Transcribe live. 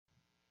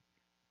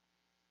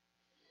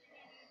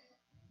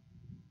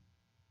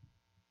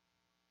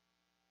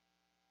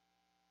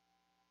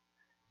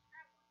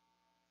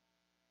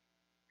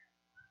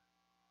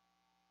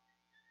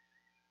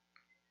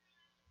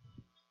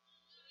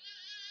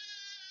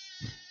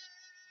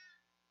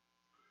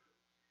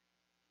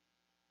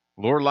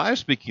Lord Live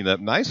speaking up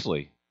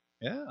nicely.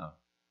 Yeah.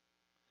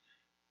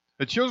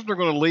 The children are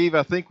going to leave,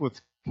 I think,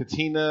 with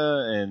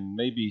Katina and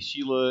maybe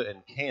Sheila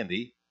and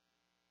Candy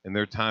in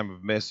their time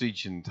of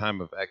message and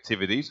time of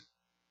activities.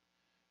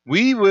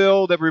 We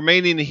will, that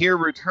remaining here,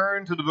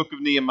 return to the book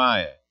of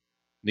Nehemiah.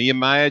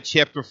 Nehemiah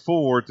chapter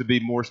 4, to be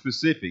more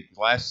specific.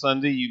 Last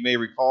Sunday, you may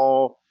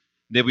recall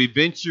that we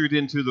ventured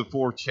into the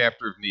 4th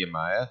chapter of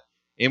Nehemiah,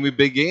 and we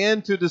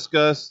began to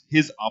discuss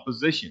his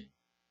opposition.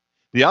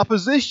 The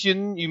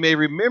opposition, you may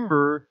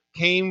remember,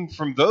 came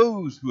from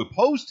those who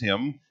opposed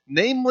him,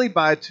 namely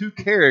by two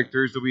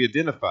characters that we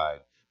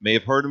identified. May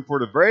have heard him for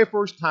the very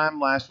first time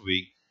last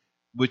week,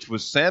 which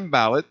was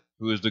Sanballat,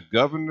 who is the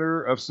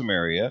governor of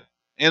Samaria,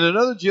 and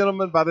another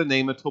gentleman by the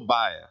name of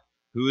Tobiah,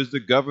 who is the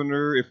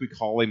governor, if we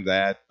call him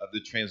that, of the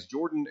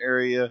Transjordan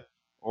area,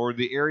 or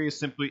the area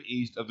simply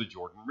east of the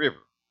Jordan River.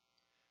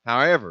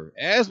 However,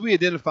 as we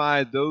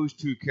identified those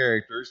two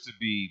characters to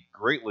be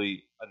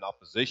greatly in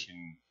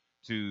opposition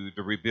to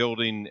the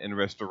rebuilding and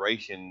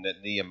restoration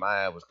that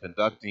Nehemiah was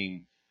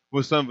conducting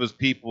with some of his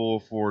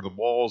people for the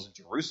walls of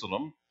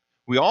Jerusalem,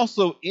 we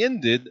also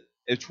ended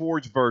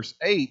towards verse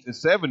 8 and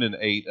 7 and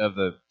 8 of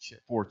the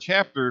 4th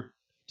chapter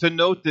to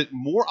note that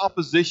more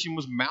opposition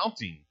was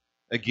mounting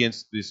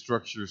against the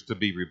structures to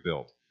be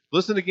rebuilt.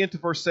 Listen again to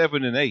verse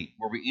 7 and 8,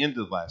 where we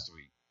ended last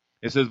week.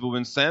 It says, "But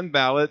when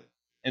Sanballat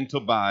and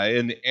Tobiah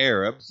and the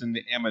Arabs and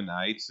the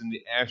Ammonites and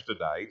the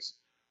Ashdodites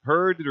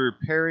heard that the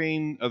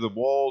repairing of the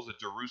walls of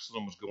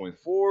Jerusalem was going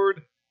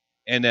forward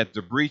and that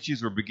the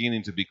breaches were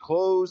beginning to be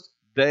closed,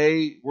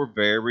 they were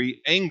very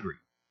angry.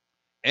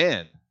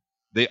 And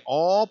they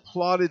all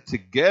plotted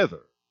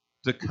together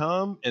to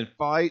come and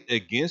fight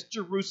against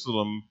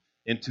Jerusalem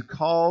and to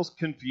cause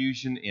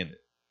confusion in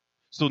it."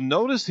 So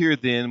notice here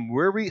then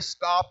where we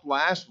stopped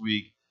last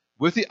week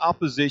with the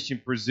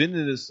opposition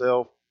presenting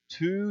itself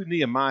to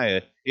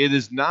Nehemiah. It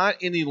is not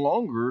any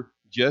longer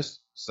just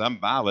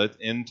Sanballat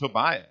and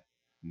Tobiah.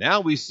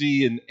 Now we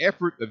see an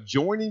effort of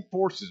joining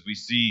forces. We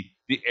see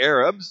the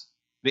Arabs,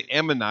 the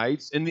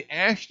Ammonites, and the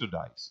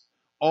Ashdodites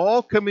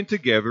all coming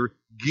together,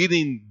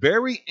 getting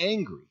very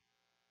angry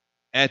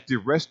at the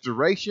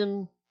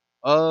restoration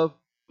of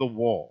the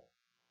wall.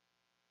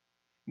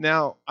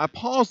 Now, I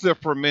pause there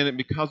for a minute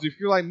because if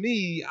you're like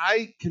me,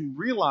 I can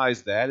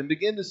realize that and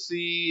begin to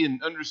see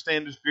and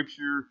understand the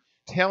scripture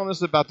telling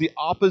us about the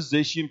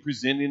opposition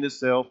presenting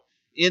itself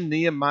in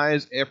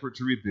Nehemiah's effort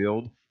to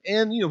rebuild.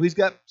 And, he's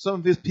got some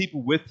of his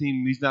people with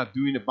him. He's not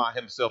doing it by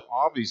himself,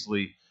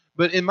 obviously.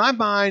 But in my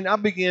mind, I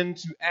begin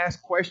to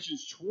ask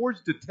questions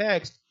towards the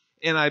text,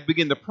 and I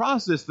begin to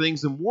process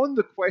things. And one of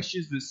the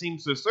questions that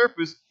seems to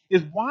surface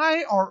is,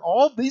 why are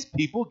all these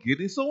people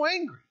getting so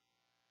angry?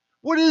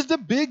 What is the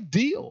big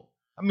deal?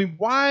 I mean,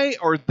 why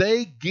are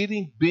they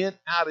getting bent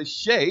out of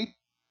shape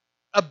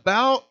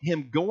about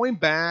him going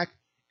back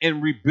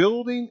and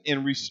rebuilding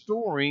and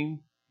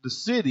restoring the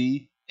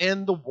city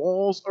and the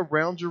walls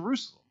around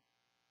Jerusalem?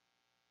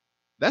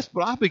 That's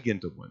what I begin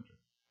to wonder.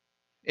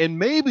 And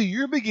maybe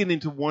you're beginning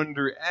to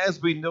wonder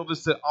as we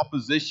notice that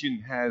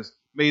opposition has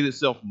made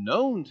itself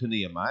known to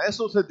Nehemiah.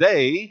 So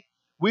today,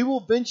 we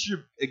will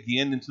venture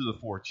again into the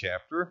 4th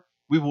chapter.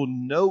 We will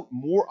note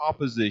more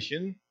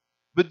opposition,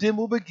 but then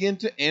we'll begin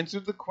to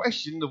answer the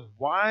question of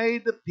why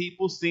the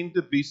people seem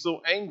to be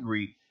so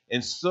angry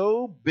and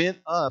so bent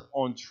up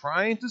on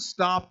trying to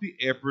stop the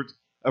effort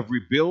of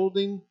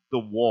rebuilding the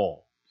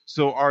wall.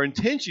 So our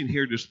intention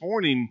here this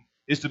morning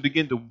is to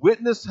begin to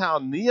witness how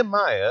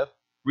Nehemiah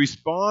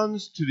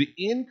responds to the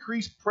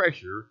increased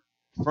pressure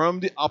from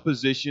the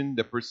opposition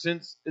that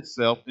presents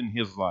itself in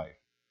his life.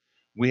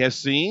 We have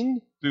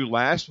seen through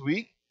last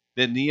week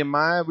that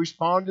Nehemiah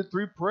responded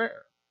through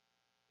prayer,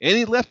 and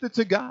he left it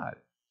to God.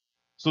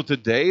 So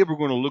today we're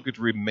going to look at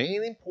the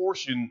remaining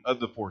portion of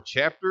the 4th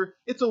chapter.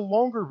 It's a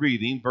longer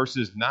reading,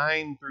 verses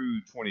 9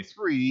 through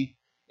 23,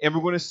 and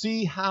we're going to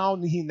see how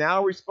he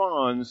now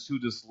responds to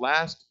this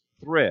last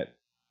threat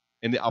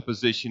and the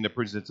opposition that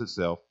presents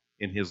itself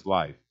in his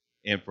life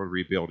and for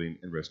rebuilding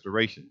and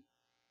restoration.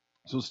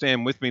 So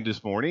stand with me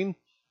this morning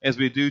as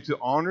we do to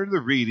honor the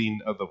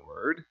reading of the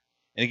word.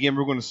 And again,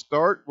 we're going to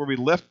start where we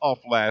left off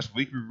last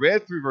week. We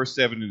read through verse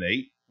 7 and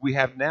 8. We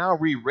have now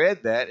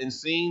reread that and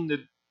seen that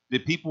the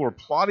people are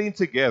plotting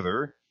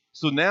together.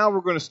 So now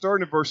we're going to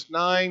start in verse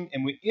 9,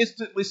 and we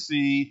instantly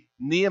see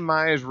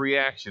Nehemiah's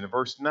reaction in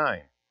verse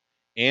 9.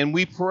 "And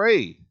we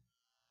prayed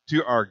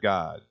to our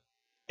God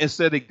and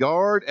set a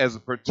guard as a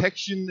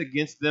protection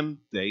against them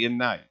day and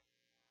night.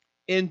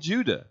 In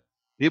Judah,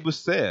 it was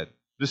said,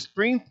 the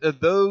strength of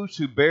those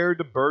who bear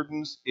the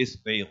burdens is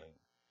failing.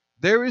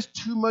 There is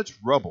too much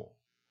rubble.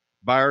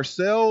 By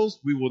ourselves,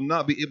 we will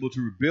not be able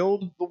to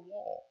rebuild the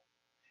wall.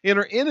 And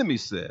our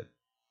enemies said,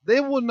 they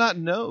will not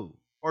know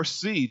or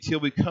see till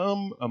we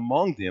come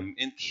among them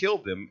and kill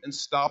them and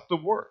stop the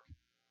work.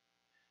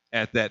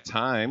 At that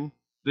time,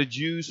 the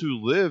Jews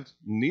who lived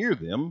near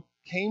them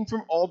came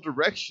from all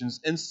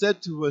directions and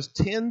said to us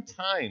 10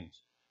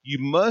 times, you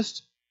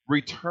must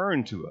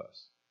return to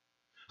us.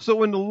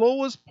 So in the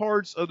lowest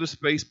parts of the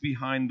space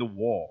behind the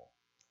wall,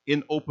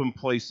 in open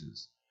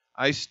places,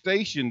 I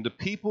stationed the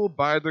people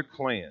by their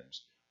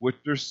clans, with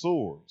their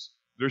swords,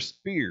 their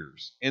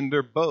spears, and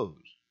their bows.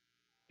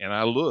 And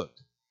I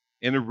looked,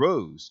 and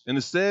arose,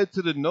 and said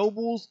to the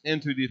nobles,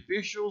 and to the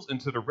officials,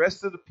 and to the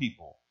rest of the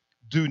people,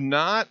 do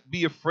not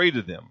be afraid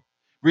of them.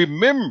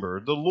 Remember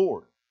the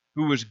Lord,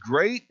 who is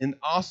great and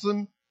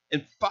awesome,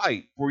 and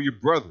fight for your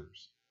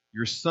brothers,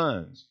 your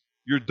sons,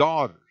 your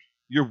daughters,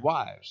 your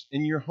wives,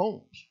 and your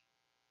homes.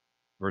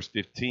 Verse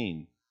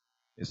 15,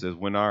 it says,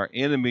 when our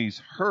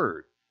enemies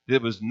heard that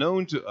it was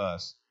known to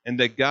us, and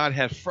that God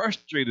had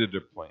frustrated their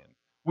plan,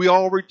 we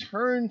all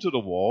returned to the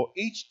wall,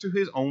 each to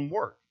his own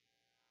work.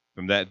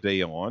 From that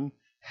day on,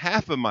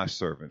 half of my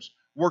servants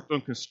worked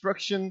on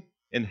construction,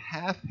 and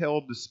half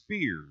held the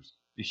spears,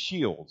 the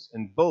shields,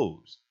 and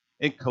bows,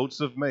 and coats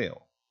of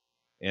mail.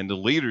 And the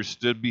leaders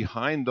stood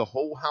behind the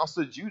whole house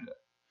of Judah,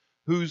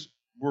 whose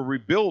were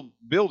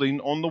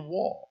building on the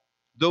wall.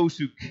 Those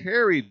who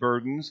carried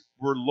burdens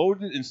were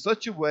loaded in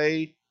such a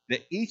way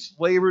that each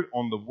labored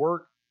on the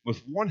work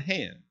with one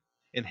hand,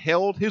 and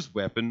held his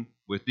weapon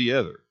with the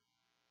other.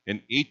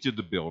 And each of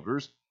the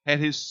builders had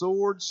his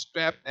sword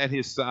strapped at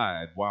his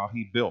side while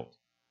he built.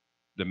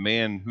 The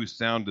man who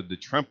sounded the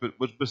trumpet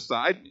was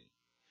beside me.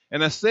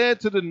 And I said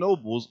to the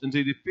nobles and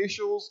to the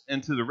officials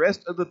and to the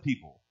rest of the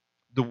people,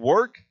 the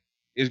work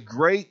is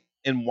great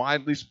and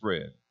widely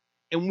spread,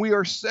 and we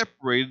are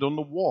separated on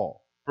the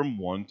wall from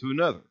one to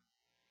another.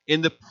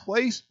 In the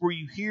place where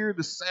you hear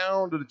the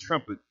sound of the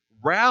trumpet,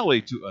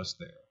 rally to us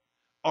there.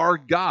 Our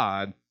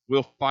God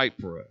will fight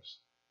for us.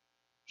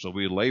 So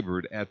we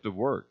labored at the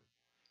work.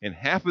 And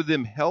half of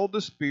them held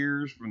the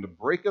spears from the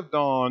break of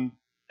dawn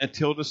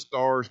until the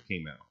stars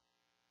came out.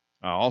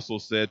 I also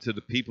said to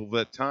the people of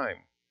that time,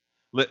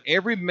 let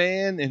every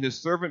man and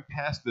his servant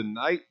pass the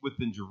night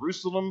within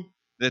Jerusalem,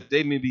 that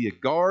they may be a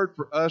guard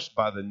for us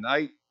by the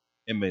night,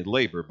 and may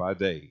labor by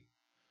day.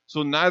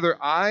 So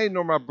neither I,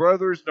 nor my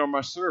brothers, nor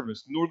my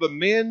servants, nor the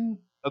men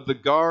of the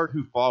guard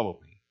who followed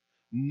me,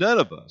 none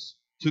of us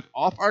took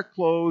off our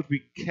clothes.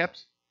 We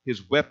kept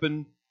his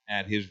weapon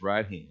at his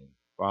right hand.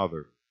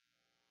 Father,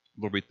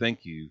 Lord, we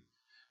thank you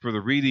for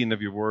the reading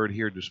of your word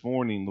here this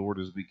morning, Lord,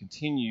 as we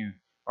continue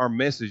our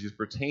messages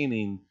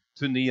pertaining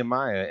to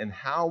Nehemiah and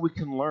how we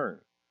can learn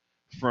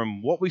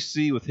from what we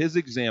see with his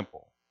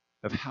example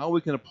of how we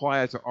can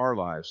apply it to our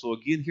lives. So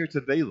again, here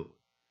today, Lord,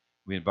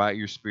 we invite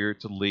your Spirit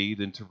to lead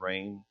and to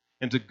reign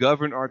and to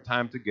govern our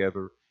time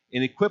together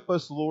and equip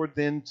us, Lord,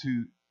 then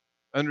to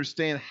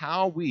understand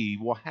how we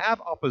will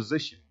have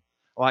opposition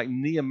like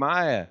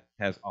Nehemiah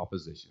has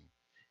opposition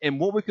and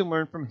what we can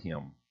learn from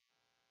him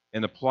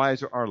and apply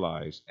to our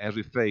lives as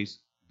we face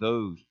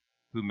those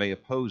who may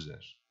oppose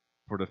us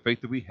for the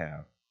faith that we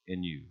have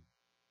in you.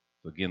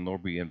 So again,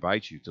 Lord, we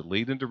invite you to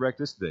lead and direct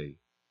this day.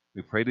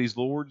 We pray these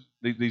words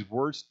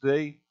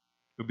today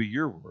will be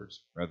your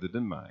words rather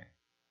than mine.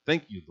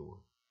 Thank you, Lord,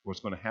 for what's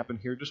going to happen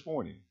here this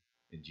morning.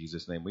 In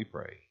Jesus' name we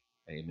pray.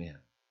 Amen.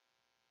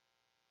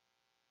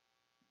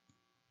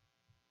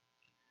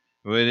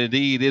 Well, it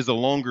indeed is a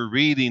longer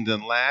reading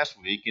than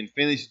last week and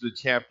finishes the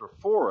chapter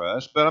for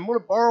us, but I'm going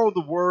to borrow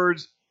the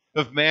words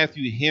of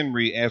Matthew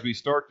Henry as we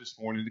start this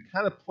morning to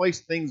kind of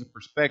place things in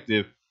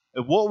perspective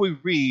of what we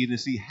read and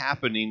see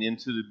happening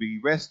into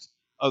the rest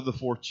of the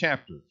fourth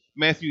chapter.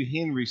 Matthew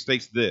Henry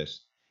states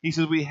this. He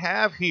says, we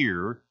have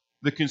here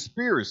the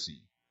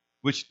conspiracy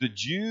which the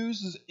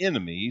Jews'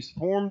 enemies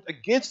formed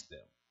against them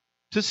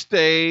to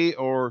stay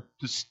or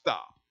to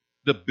stop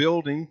the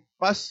building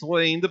by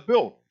slaying the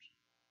builders.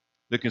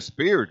 The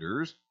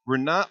conspirators were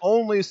not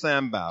only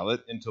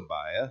Sanballat and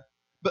Tobiah,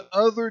 but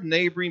other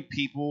neighboring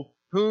people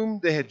whom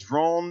they had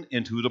drawn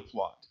into the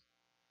plot.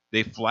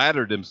 They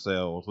flattered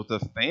themselves with a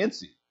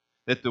fancy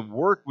that the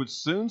work would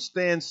soon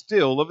stand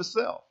still of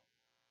itself.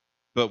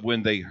 But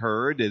when they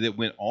heard that it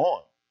went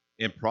on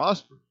and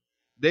prospered,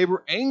 they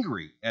were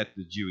angry at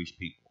the Jewish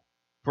people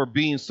for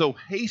being so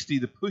hasty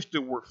to push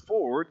the work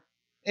forward,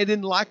 and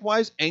then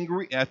likewise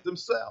angry at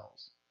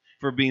themselves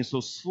for being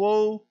so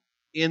slow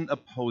in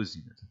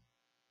opposing it.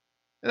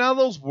 Now,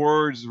 those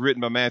words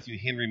written by Matthew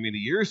Henry many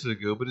years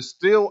ago, but it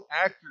still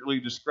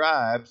accurately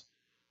describes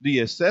the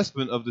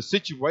assessment of the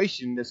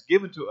situation that's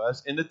given to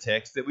us in the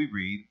text that we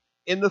read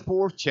in the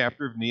fourth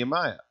chapter of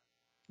Nehemiah.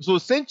 So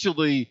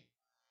essentially,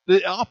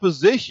 the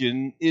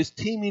opposition is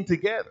teaming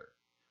together.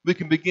 We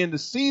can begin to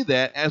see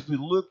that as we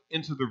look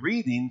into the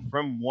reading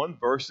from one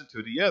verse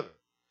into the other.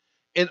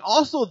 And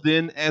also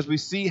then, as we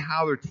see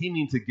how they're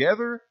teaming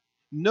together,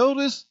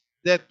 notice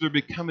that they're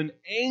becoming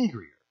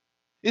angrier.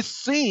 It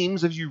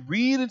seems, as you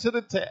read into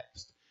the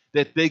text,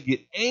 that they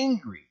get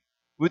angry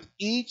with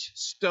each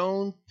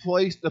stone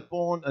placed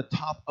upon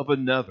atop of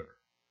another.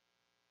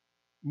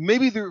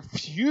 Maybe they're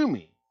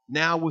fuming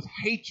now with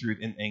hatred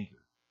and anger.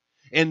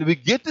 And we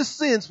get the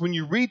sense when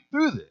you read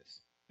through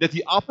this that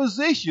the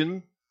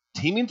opposition,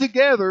 teaming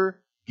together,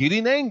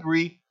 getting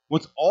angry,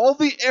 wants all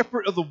the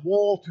effort of the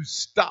wall to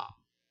stop.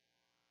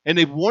 And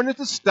they want it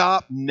to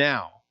stop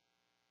now.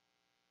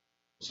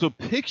 So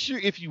picture,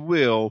 if you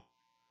will,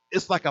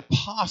 it's like a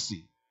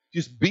posse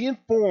just being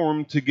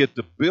formed to get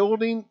the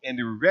building and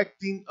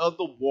erecting of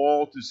the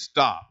wall to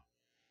stop.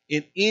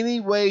 in any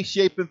way,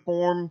 shape, and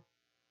form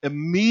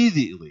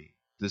immediately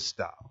to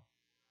stop.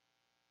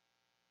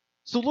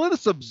 So let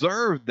us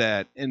observe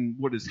that in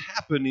what is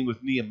happening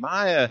with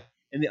Nehemiah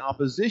and the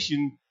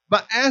opposition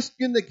by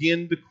asking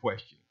again the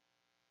question,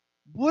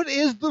 what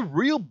is the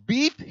real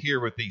beef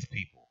here with these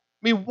people?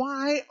 I mean,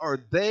 why are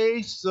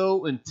they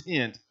so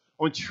intent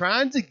on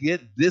trying to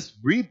get this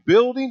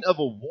rebuilding of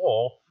a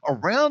wall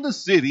around the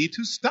city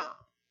to stop?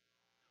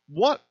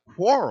 What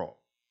quarrel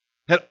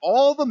had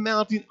all the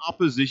mounting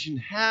opposition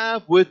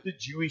have with the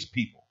Jewish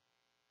people?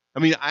 I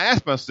mean, I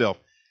ask myself,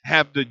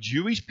 have the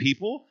Jewish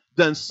people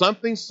done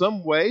something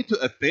some way to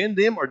offend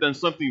them or done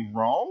something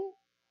wrong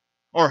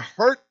or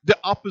hurt the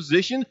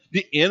opposition,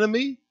 the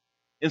enemy,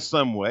 in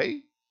some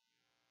way?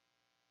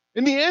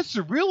 And the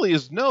answer really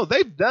is no.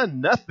 They've done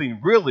nothing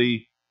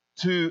really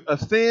to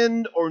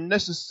offend or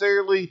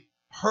necessarily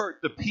hurt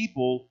the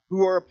people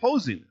who are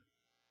opposing them.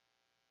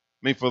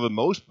 I mean, for the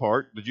most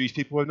part, the Jewish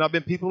people have not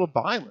been people of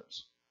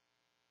violence.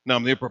 Now,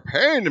 they're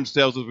preparing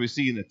themselves, as we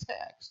see in the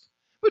text,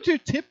 but they're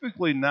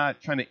typically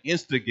not trying to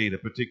instigate a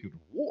particular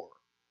war.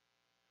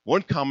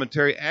 One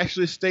commentary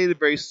actually stated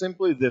very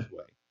simply this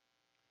way,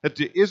 that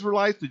the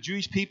Israelites, the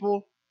Jewish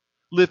people,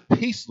 live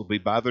peaceably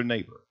by their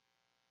neighbor.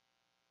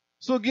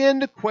 So again,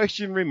 the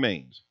question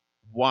remains,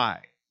 why?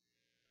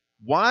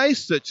 Why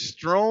such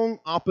strong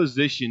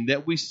opposition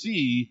that we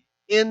see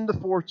in the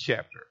 4th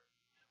chapter?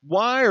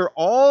 Why are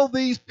all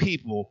these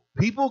people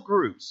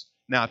groups,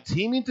 now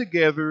teaming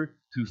together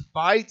to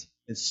fight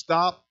and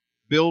stop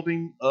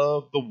building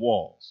of the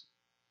walls?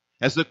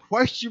 That's a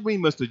question we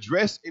must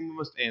address and we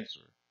must answer.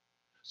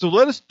 So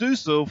let us do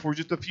so for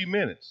just a few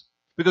minutes,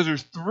 because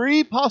there's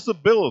 3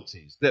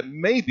 possibilities that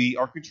maybe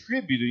are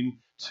contributing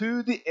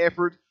to the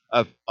effort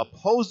of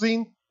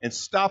opposing and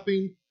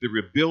stopping the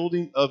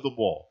rebuilding of the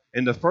wall.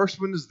 And the first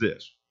one is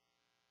this,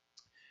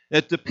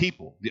 that the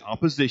people, the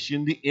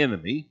opposition, the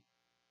enemy,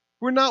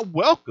 were not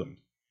welcomed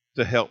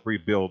to help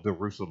rebuild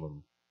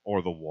Jerusalem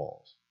or the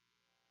walls.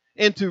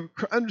 And to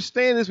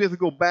understand this, we have to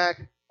go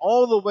back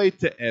all the way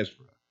to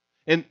Ezra.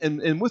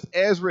 And with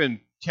Ezra in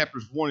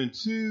chapters 1 and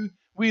 2,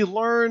 we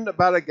learn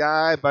about a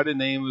guy by the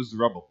name of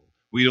Zerubbabel.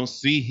 We don't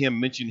see him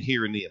mentioned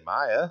here in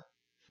Nehemiah.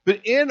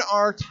 But in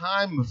our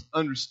time of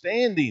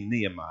understanding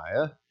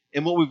Nehemiah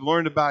and what we've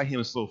learned about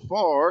him so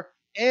far,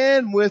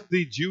 and with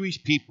the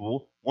Jewish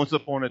people once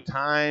upon a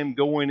time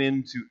going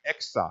into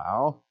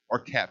exile or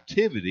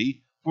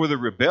captivity for the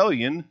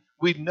rebellion,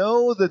 we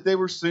know that they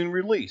were soon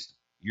released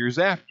years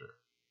after.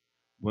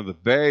 One of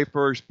the very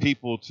first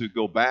people to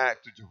go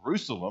back to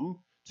Jerusalem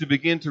to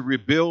begin to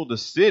rebuild the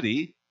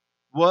city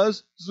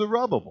was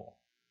Zerubbabel.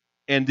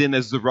 And then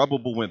as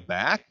Zerubbabel went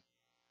back,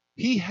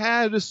 he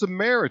had the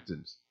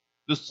Samaritans,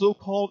 the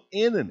so-called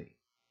enemy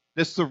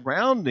that's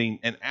surrounding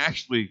and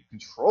actually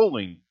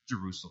controlling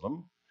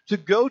Jerusalem, to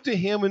go to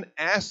him and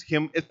ask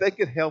him if they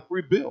could help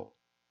rebuild.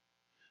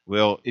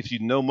 Well, if you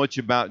know much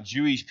about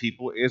Jewish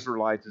people,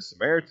 Israelites and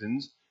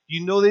Samaritans,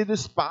 you know they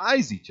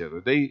despise each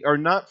other. They are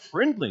not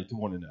friendly to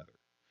one another.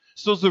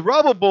 So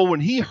Zerubbabel,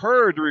 when he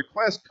heard the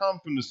request come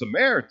from the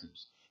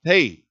Samaritans,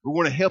 hey, we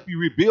want to help you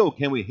rebuild.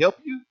 Can we help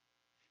you?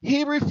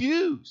 He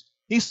refused.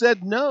 He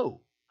said,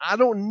 no, I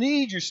don't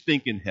need your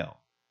stinking help.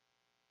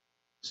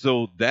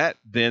 So that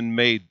then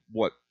made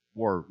what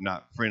were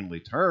not friendly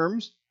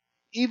terms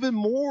even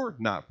more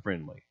not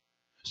friendly.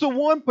 So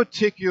one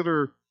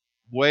particular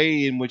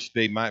way in which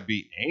they might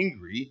be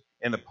angry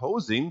and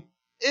opposing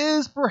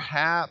is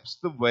perhaps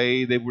the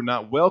way they were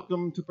not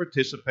welcome to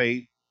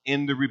participate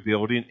in the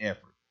rebuilding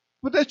effort.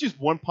 But that's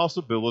just one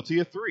possibility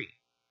of 3.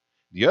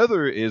 The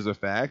other is the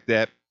fact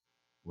that,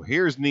 well,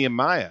 here's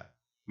Nehemiah.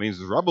 Means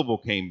Zerubbabel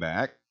came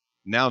back.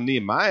 Now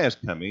Nehemiah is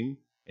coming,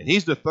 and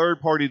he's the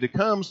third party to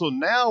come. So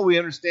now we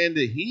understand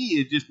that he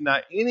is just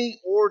not any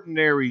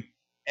ordinary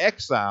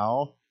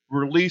exile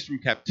released from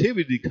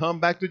captivity to come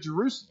back to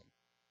Jerusalem.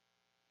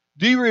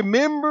 Do you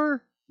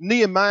remember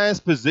Nehemiah's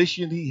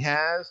position he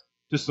has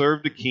to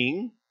serve the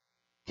king?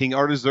 King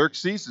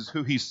Artaxerxes is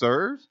who he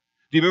serves.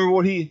 Do you remember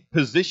what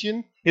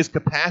his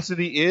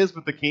capacity is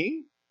with the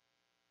king?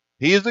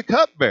 He is the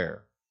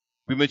cupbearer.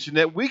 We mentioned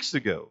that weeks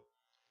ago.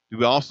 Do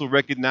we also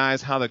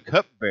recognize how the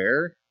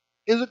cupbearer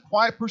is a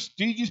quite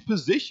prestigious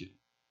position?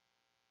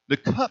 The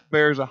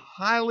cupbearer is a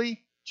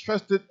highly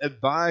trusted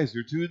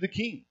advisor to the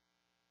king.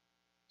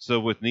 So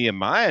with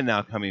Nehemiah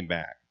now coming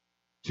back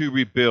to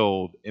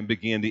rebuild and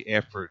begin the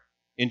effort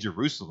in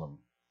Jerusalem,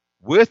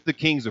 with the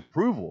king's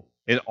approval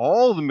and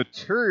all the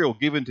material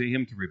given to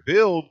him to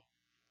rebuild,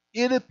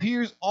 it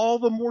appears all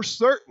the more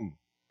certain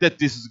that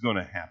this is going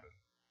to happen.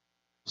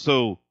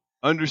 So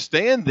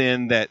understand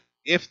then that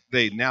if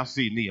they now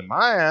see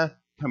Nehemiah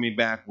coming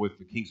back with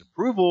the king's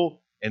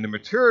approval and the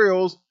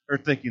materials, are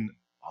thinking,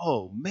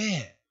 oh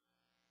man,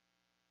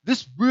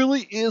 this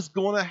really is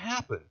going to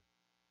happen.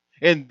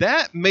 And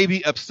that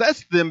maybe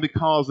upsets them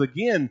because,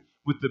 again,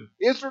 with the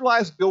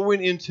Israelites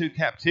going into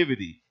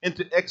captivity,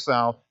 into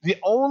exile, the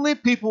only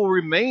people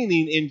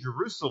remaining in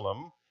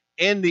Jerusalem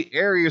and the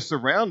area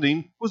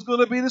surrounding was going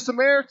to be the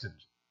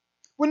Samaritans.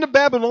 When the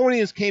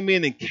Babylonians came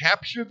in and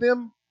captured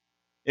them,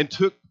 and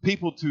took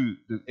people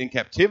in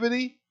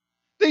captivity,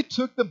 they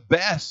took the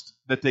best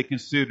that they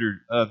considered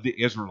of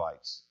the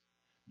Israelites.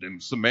 The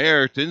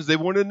Samaritans, they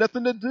wanted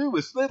nothing to do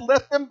with, so they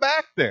left them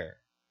back there.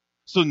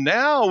 So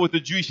now, with the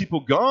Jewish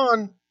people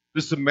gone,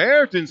 the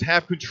Samaritans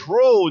have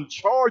control and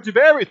charge of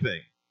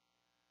everything.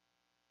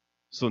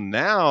 So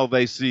now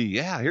they see,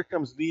 yeah, here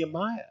comes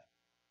Nehemiah.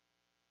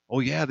 Oh,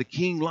 yeah, the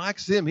king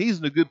likes him. He's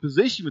in a good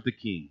position with the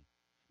king.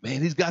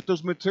 Man, he's got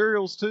those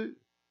materials too.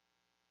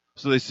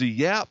 So they see,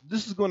 yeah,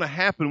 this is going to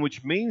happen,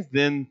 which means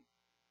then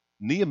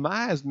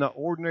Nehemiah is not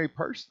an ordinary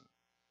person.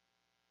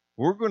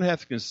 We're going to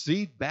have to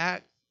concede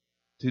back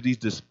to these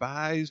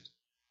despised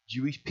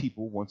Jewish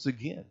people once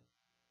again.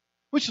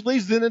 Which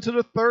leads then into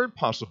the third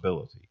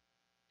possibility,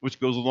 which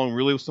goes along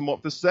really somewhat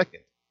with the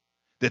second.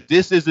 That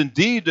this is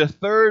indeed the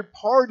third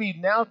party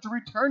now to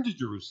return to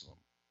Jerusalem.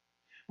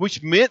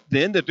 Which meant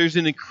then that there's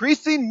an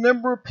increasing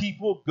number of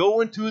people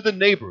going to the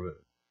neighborhood,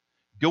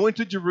 going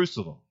to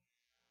Jerusalem.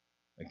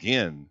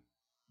 Again,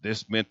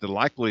 this meant the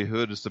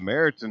likelihood of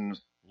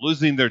Samaritans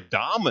losing their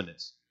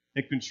dominance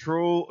and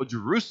control of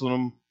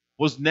Jerusalem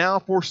was now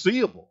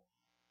foreseeable.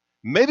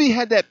 Maybe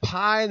had that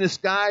pie in the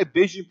sky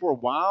vision for a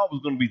while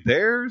was going to be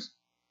theirs,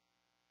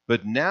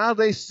 but now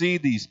they see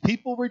these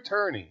people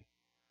returning,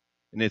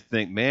 and they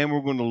think, man,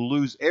 we're going to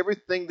lose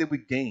everything that we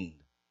gained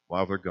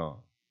while they're gone.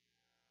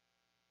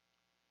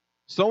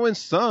 So in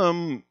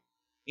sum,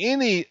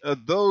 any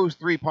of those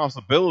three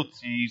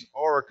possibilities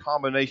or a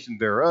combination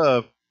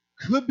thereof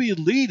could be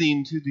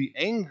leading to the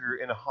anger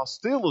and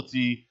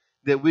hostility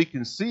that we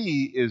can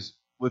see is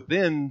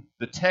within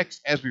the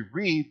text as we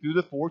read through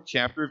the 4th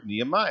chapter of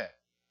Nehemiah.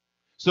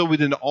 So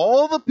within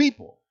all the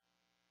people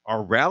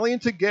are rallying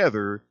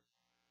together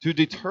to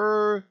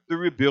deter the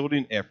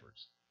rebuilding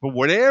efforts for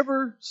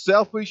whatever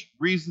selfish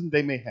reason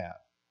they may have.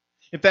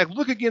 In fact,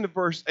 look again at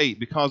verse 8,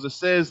 because it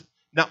says,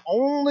 not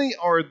only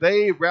are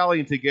they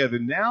rallying together,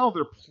 now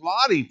they're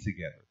plotting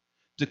together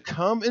to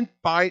come and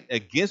fight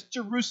against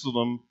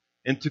Jerusalem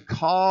and to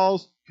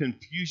cause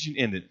confusion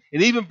in it.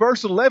 And even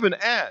verse 11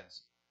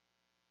 adds,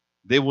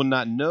 they will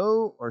not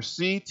know or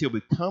see till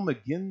we come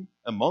again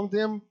among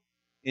them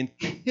and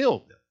kill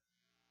them.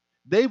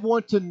 They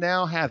want to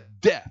now have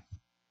death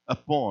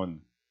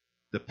upon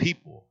the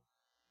people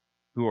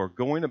who are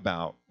going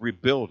about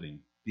rebuilding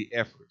the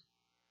effort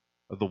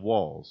of the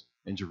walls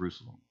in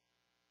Jerusalem.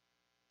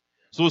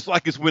 So it's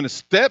like it's went a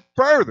step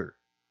further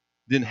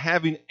than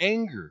having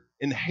anger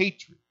and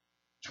hatred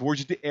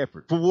towards the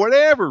effort for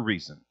whatever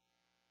reason.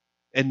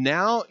 And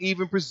now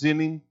even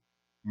presenting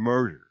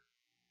murder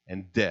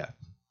and death.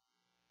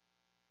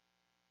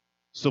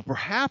 So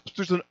perhaps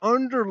there's an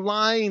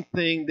underlying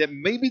thing that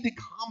maybe the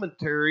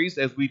commentaries,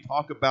 as we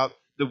talk about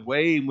the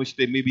way in which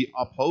they may be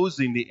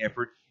opposing the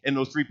effort and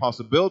those three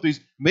possibilities,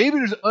 maybe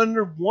there's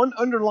one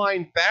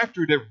underlying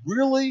factor that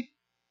really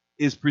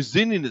is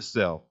presenting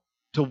itself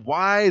to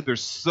why they're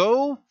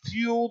so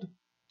fueled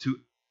to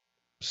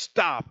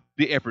stop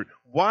the effort.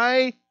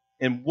 Why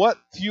and what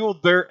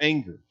fueled their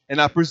anger?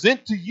 And I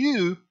present to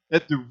you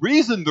that the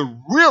reason they're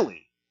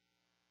really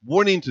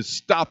wanting to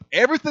stop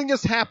everything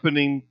that's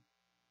happening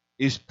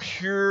is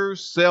pure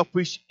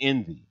selfish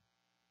envy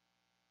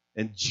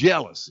and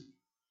jealousy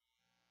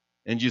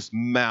and just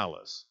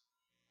malice.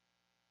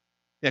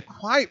 Now,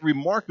 quite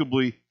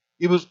remarkably,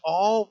 it was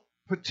all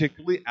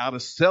particularly out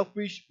of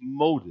selfish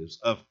motives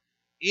of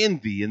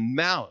envy and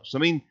malice. I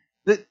mean,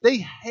 they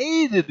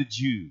hated the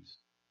Jews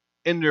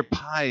and their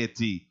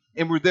piety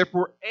and were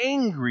therefore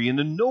angry and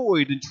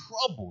annoyed and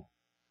troubled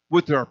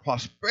with their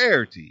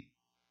prosperity.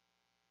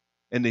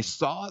 And they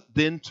sought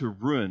then to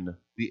ruin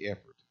the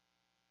effort.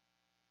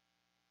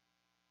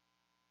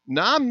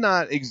 Now, I'm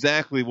not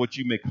exactly what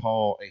you may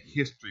call a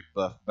history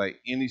buff by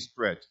any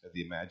stretch of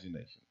the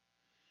imagination.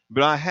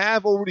 But I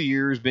have, over the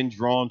years, been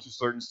drawn to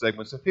certain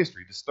segments of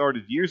history. This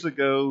started years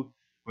ago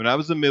when I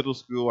was in middle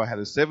school. I had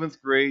a 7th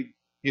grade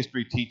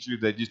history teacher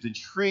that just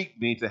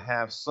intrigued me to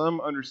have some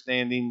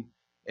understanding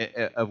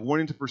of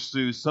wanting to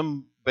pursue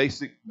some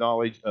basic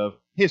knowledge of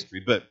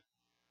history. But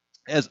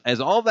as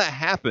all that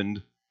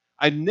happened,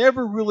 I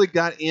never really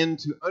got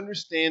into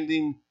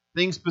understanding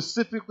things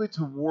specifically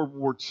to World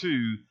War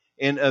II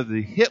and of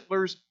the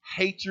Hitler's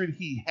hatred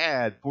he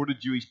had for the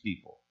Jewish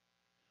people.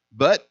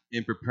 But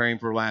in preparing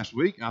for last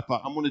week, I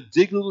thought I'm going to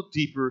dig a little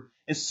deeper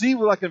and see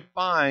what I can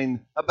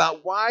find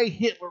about why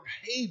Hitler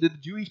hated the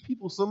Jewish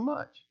people so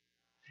much.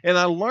 And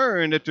I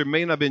learned that there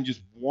may not have been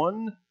just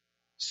one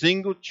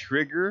single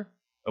trigger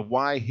of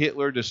why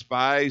Hitler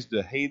despised,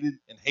 hated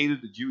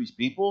the Jewish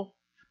people,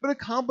 but a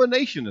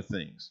combination of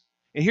things.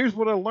 And here's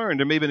what I learned.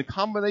 There may have been a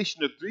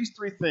combination of these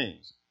three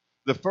things.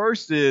 The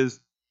first is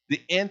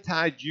the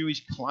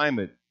anti-Jewish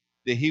climate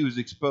that he was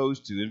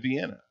exposed to in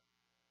Vienna.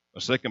 A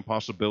second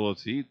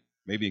possibility,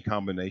 maybe a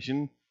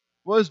combination,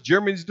 was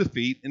Germany's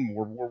defeat in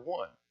World War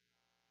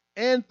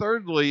I. And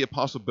thirdly, a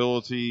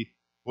possibility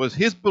was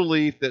his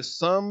belief that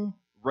some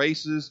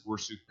races were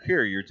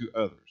superior to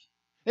others.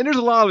 And there's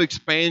a lot of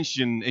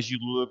expansion as you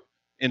look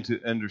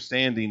into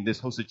understanding this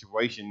whole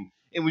situation,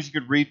 in which you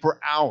could read for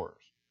hours.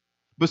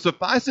 But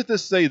suffice it to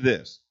say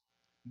this,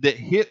 that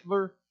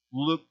Hitler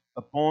looked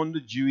upon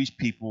the Jewish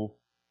people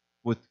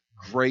with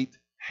great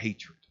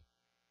hatred.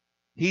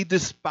 He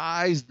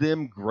despised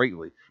them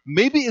greatly.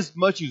 Maybe as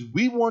much as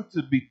we want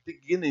to be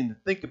beginning to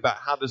think about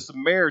how the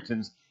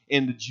Samaritans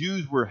and the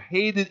Jews were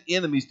hated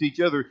enemies to each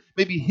other,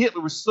 maybe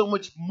Hitler was so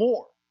much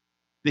more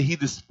that he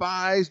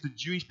despised the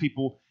Jewish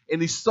people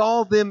and he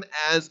saw them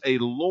as a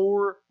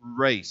lower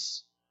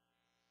race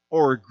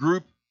or a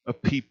group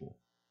of people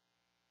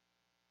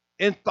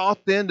and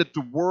thought then that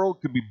the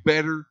world could be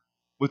better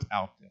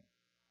without them.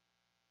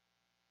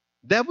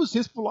 That was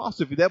his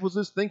philosophy. That was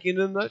his thinking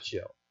in a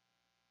nutshell.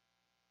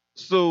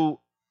 So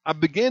I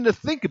began to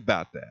think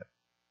about that.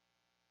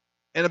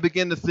 And I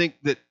began to think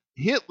that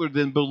Hitler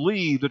then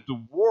believed that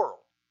the world,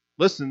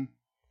 listen,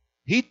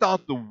 he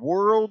thought the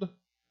world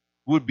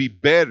would be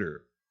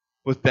better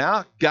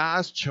without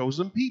God's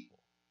chosen people.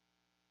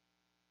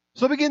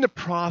 So I began to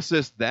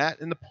process that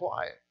and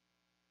apply it.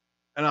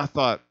 And I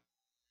thought,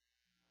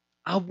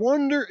 I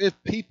wonder if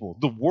people,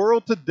 the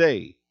world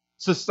today,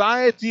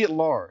 society at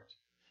large,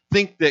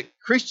 think that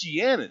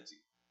Christianity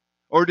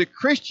or that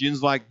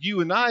Christians like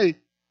you and I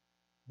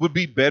would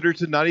be better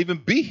to not even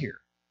be here.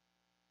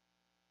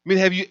 I mean,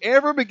 have you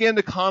ever begun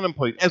to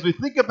contemplate, as we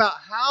think about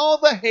how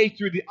the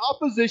hatred, the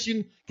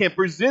opposition can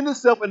present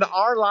itself into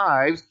our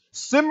lives,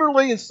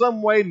 similarly in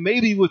some way,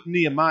 maybe with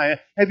Nehemiah,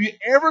 have you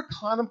ever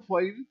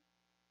contemplated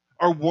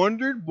or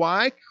wondered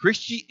why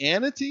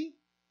Christianity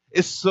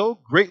is so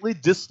greatly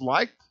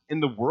disliked in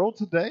the world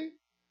today?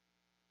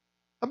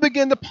 I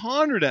began to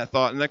ponder that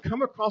thought, and I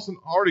come across an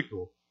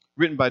article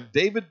written by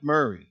David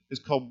Murray. It's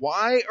called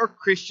 "Why Are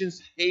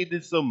Christians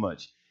Hated So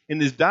Much?"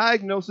 And his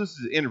diagnosis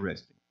is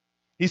interesting.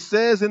 He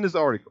says in his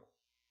article,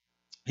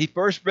 he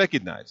first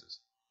recognizes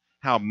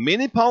how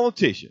many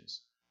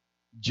politicians,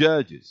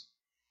 judges,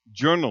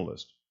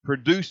 journalists,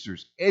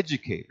 producers,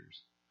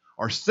 educators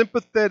are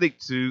sympathetic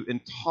to and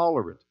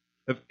tolerant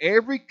of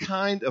every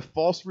kind of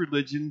false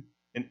religion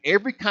and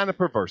every kind of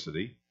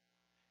perversity,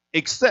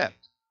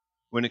 except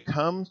when it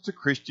comes to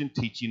Christian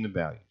teaching and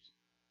values.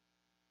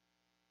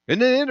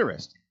 Isn't it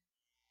interesting?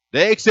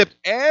 They accept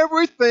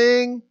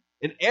everything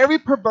and every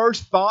perverse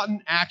thought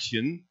and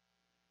action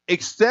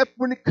except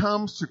when it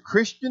comes to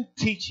Christian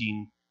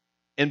teaching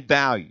and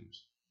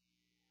values.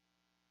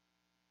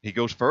 He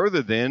goes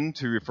further then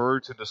to refer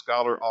to the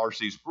scholar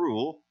R.C.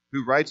 Sproul,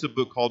 who writes a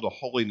book called The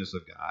Holiness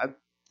of God,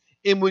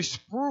 in which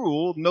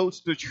Sproul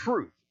notes the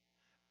truth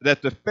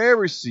that the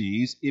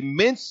Pharisees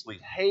immensely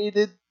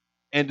hated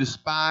and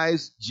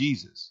despised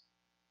Jesus.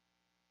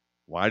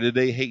 Why did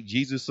they hate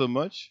Jesus so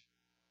much?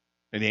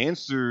 And the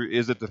answer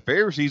is that the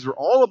Pharisees were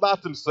all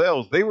about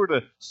themselves. They were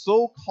the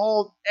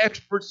so-called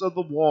experts of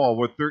the law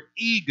with their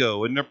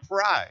ego and their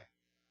pride.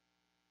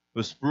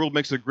 But Sproul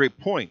makes a great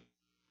point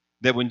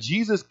that when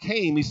Jesus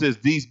came, he says,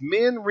 these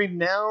men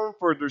renowned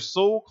for their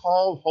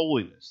so-called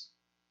holiness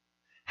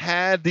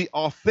had the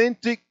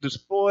authentic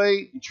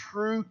display and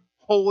true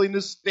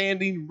holiness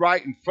standing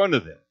right in front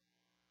of them,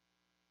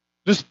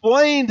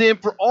 displaying them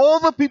for all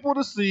the people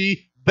to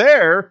see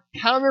their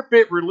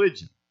counterfeit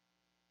religion.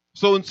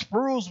 So in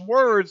Sproul's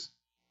words,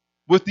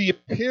 with the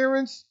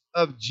appearance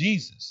of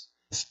Jesus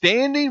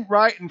standing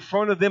right in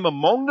front of them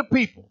among the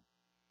people,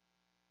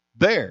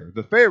 there,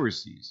 the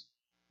Pharisees,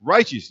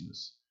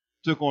 righteousness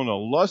took on a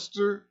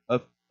luster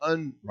of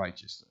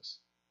unrighteousness.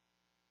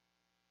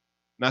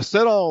 Now, I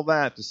said all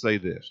that to say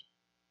this.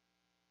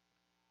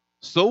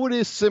 So it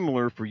is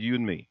similar for you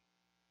and me.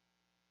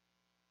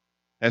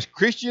 As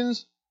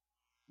Christians,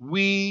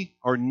 we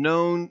are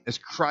known as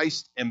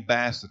Christ's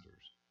ambassadors.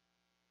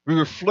 We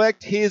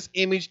reflect his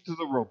image to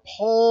the world.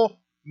 Paul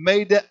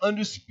made that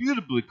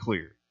undisputably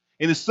clear.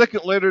 In his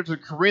second letter to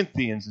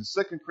Corinthians, in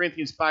 2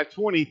 Corinthians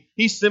 5:20,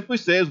 he simply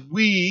says,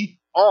 we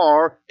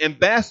are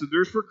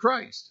ambassadors for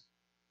Christ.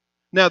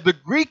 Now, the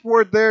Greek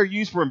word there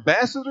used for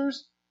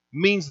ambassadors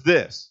means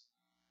this,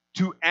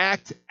 to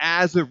act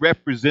as a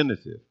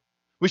representative,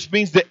 which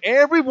means that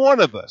every one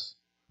of us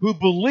who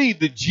believe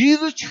that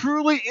Jesus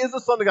truly is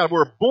the Son of God,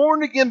 we're a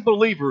born-again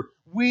believer,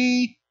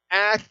 we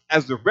act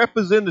as a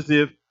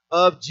representative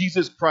of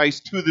Jesus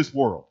Christ to this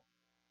world.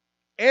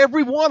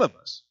 Every one of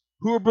us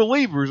who are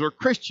believers or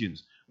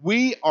Christians,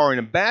 we are an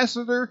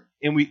ambassador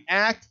and we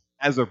act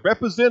as a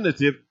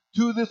representative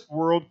to this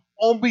world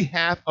on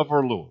behalf of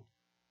our Lord.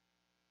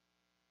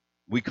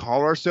 We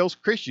call ourselves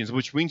Christians,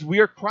 which means we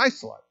are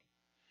Christ-like.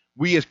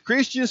 We as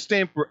Christians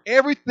stand for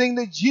everything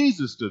that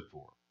Jesus stood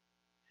for,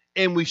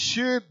 and we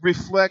should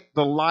reflect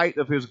the light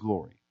of his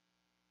glory.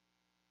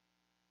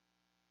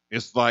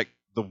 It's like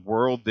the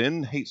world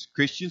then hates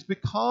Christians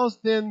because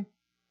then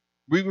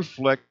we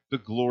reflect the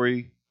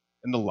glory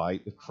and the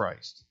light of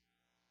Christ.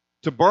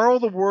 To borrow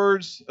the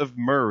words of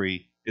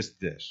Murray is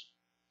this.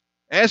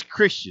 As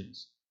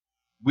Christians,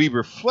 we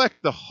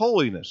reflect the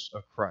holiness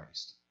of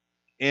Christ,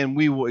 and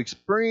we will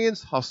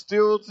experience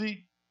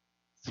hostility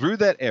through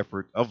that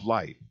effort of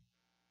life,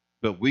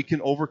 but we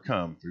can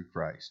overcome through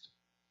Christ.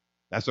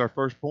 That's our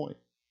first point.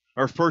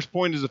 Our first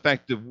point is the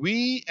fact that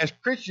we as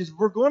Christians,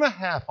 we're going to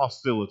have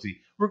hostility.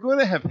 We're going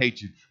to have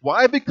hatred.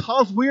 Why?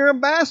 Because we are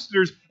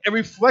ambassadors and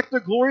reflect the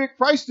glory of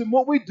Christ in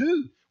what we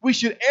do. We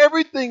should,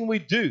 everything we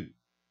do,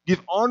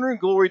 give honor and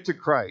glory to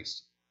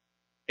Christ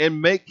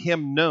and make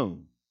him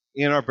known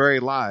in our very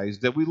lives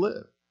that we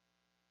live.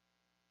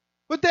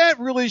 But that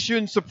really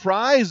shouldn't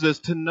surprise us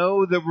to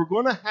know that we're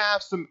going to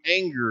have some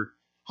anger,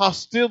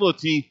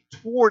 hostility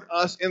toward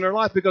us in our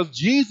life, because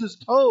Jesus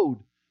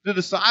told the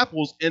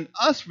disciples, and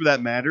us for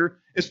that matter,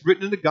 it's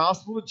written in the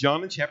Gospel of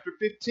John in chapter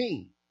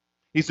 15.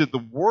 He said,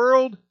 the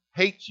world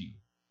hates you.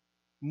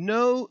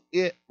 No,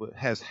 it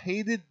has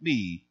hated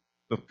me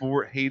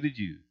before it hated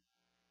you.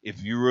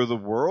 If you were the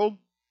world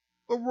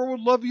would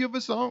love you of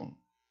its own.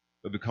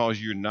 But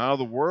because you're not of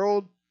the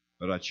world,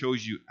 but I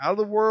chose you out of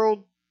the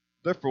world,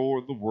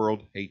 therefore the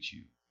world hates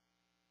you.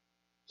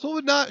 So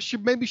it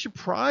should maybe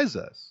surprise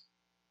us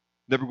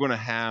that we're going to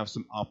have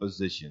some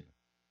opposition,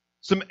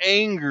 some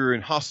anger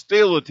and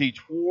hostility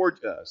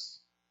towards us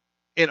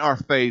in our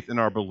faith and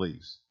our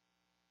beliefs.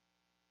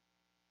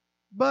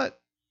 But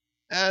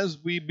as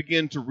we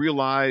begin to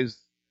realize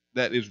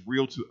that is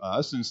real to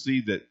us and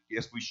see that,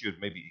 yes, we should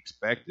maybe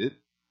expect it,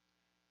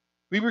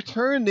 we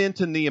return then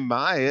to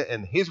Nehemiah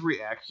and his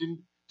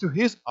reaction to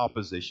his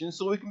opposition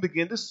so we can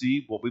begin to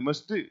see what we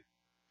must do.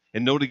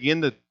 And note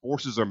again that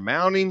forces are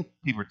mounting,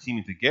 people are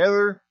teaming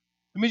together.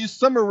 Let me just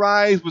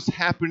summarize what's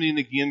happening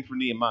again for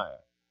Nehemiah.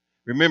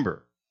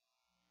 Remember,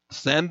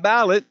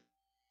 Sanballat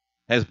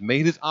has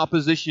made his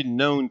opposition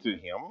known to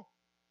him.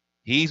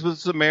 He's with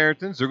the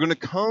Samaritans. They're going to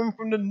come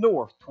from the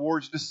north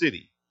towards the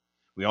city.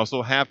 We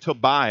also have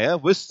Tobiah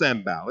with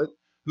Sanballat,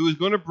 who is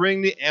going to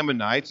bring the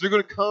Ammonites. They're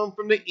going to come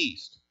from the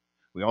east.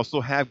 We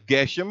also have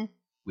Geshem.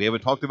 We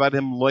haven't talked about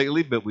him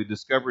lately, but we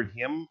discovered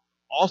him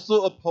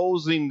also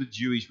opposing the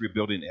Jewish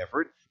rebuilding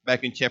effort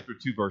back in chapter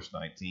 2, verse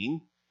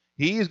 19.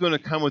 He is going to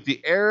come with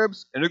the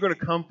Arabs, and they're going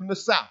to come from the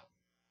south.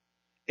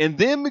 And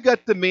then we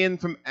got the men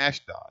from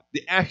Ashdod,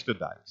 the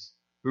Ashdodites,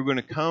 who are going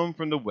to come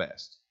from the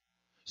west.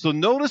 So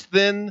notice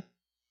then,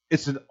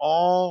 it's an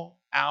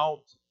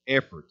all-out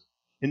effort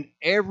in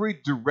every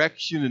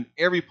direction and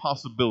every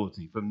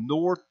possibility, from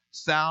north,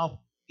 south,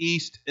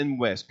 east, and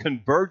west,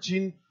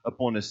 converging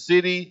upon a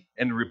city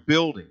and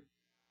rebuilding.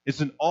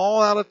 It's an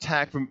all-out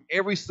attack from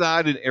every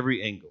side and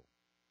every angle.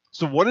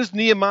 So what is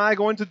Nehemiah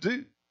going to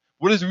do?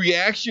 What is the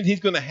reaction he's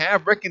going to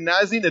have,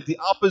 recognizing that the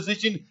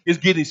opposition is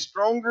getting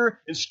stronger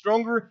and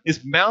stronger,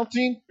 it's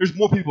mounting, there's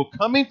more people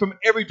coming from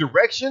every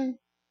direction?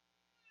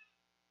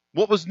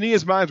 What was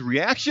Nehemiah's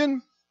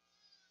reaction?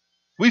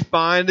 We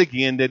find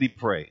again that he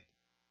prayed.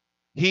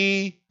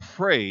 He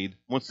prayed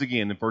once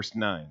again in verse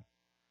 9,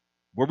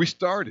 where we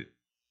started.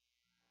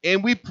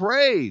 And we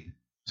prayed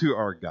to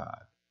our God.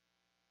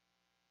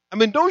 I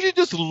mean, don't you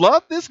just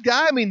love this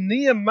guy? I mean,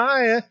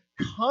 Nehemiah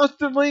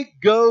constantly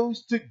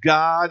goes to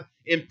God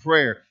in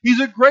prayer. He's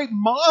a great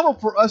model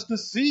for us to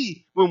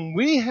see when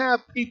we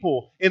have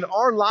people in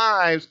our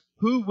lives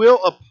who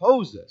will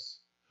oppose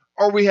us,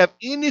 or we have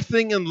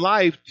anything in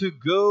life to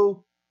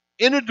go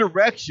in a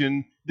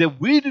direction that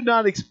we do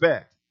not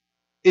expect.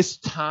 It's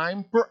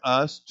time for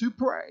us to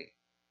pray,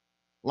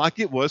 like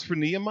it was for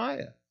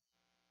Nehemiah.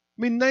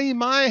 I mean,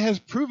 Nehemiah has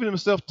proven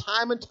himself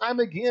time and time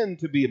again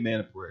to be a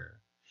man of prayer.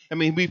 I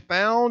mean, we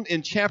found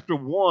in chapter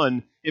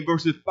 1, in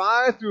verses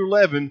 5 through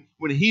 11,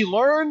 when he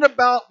learned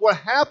about what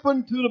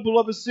happened to the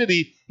beloved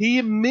city, he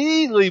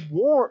immediately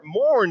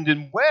mourned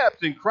and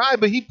wept and cried,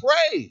 but he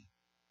prayed.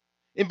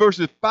 In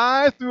verses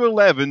 5 through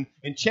 11,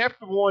 in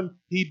chapter 1,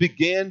 he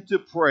began to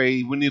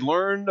pray when he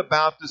learned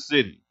about the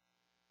city.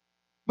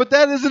 But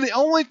that isn't the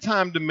only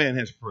time the man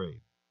has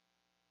prayed.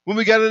 When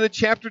we got into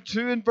chapter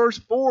 2 and verse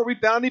 4, we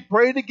found he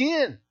prayed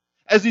again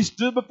as he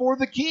stood before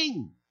the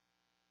king.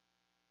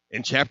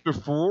 In chapter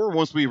 4,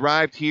 once we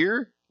arrived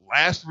here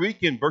last week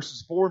in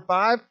verses 4 and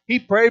 5, he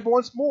prayed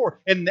once more.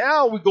 And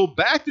now we go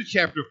back to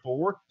chapter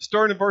 4,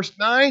 starting in verse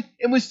 9,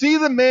 and we see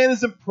the man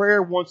is in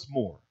prayer once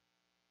more.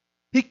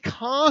 He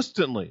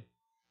constantly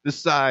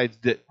decides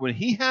that when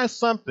he has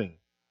something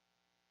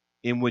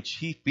in which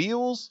he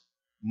feels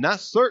not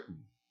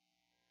certain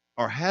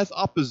or has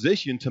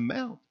opposition to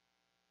mount,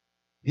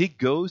 he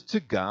goes to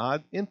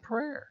God in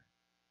prayer.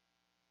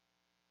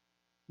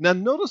 Now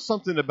notice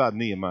something about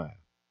Nehemiah.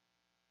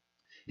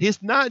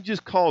 He's not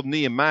just called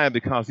Nehemiah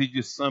because he's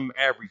just some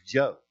average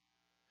Joe.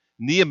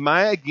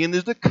 Nehemiah, again,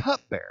 is the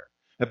cupbearer,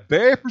 a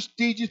very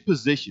prestigious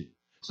position.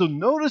 So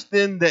notice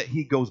then that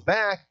he goes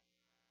back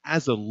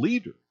as a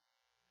leader.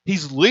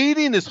 He's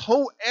leading this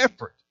whole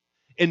effort.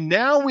 And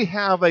now we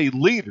have a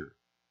leader.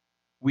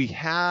 We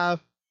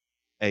have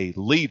a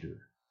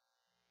leader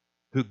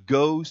who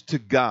goes to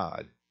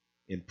God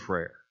in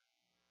prayer.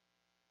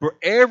 For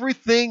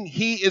everything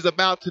he is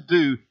about to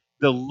do,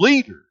 the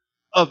leader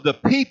of the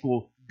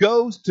people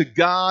goes to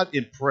God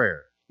in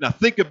prayer. Now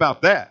think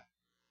about that.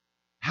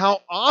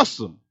 How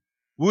awesome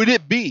would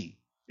it be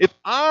if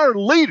our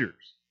leaders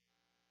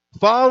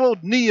followed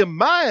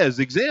Nehemiah's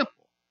example?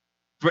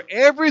 For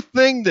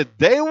everything that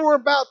they were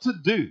about to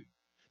do,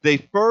 they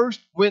first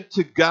went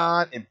to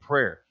God in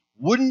prayer.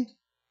 What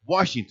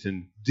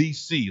Washington,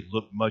 D.C.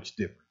 look much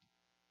different.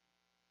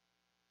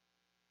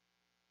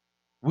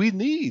 We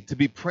need to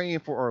be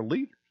praying for our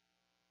leaders,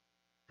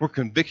 for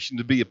conviction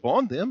to be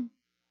upon them,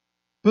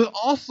 but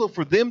also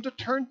for them to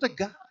turn to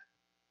God,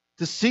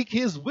 to seek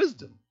his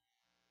wisdom.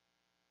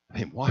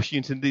 In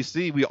Washington,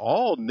 D.C., we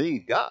all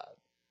need God.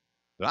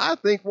 But I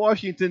think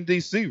Washington,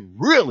 D.C.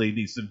 really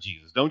needs some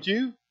Jesus, don't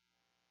you?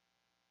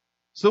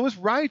 So it's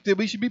right that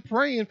we should be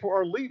praying for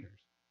our leaders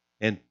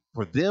and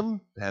for them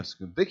to have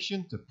some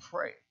conviction to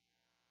pray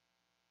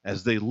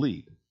as they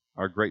lead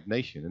our great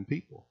nation and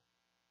people.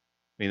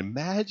 I mean,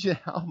 imagine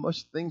how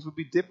much things would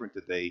be different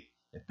today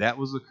if that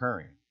was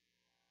occurring.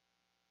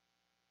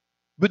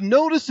 But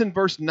notice in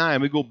verse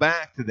 9, we go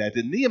back to that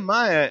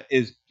Nehemiah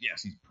is,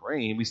 yes, he's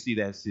praying. We see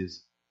that's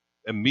his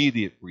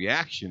immediate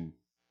reaction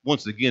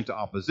once again to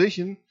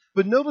opposition.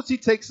 But notice he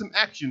takes some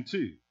action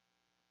too.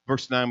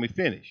 Verse 9, we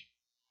finish.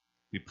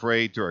 We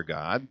prayed to our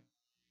God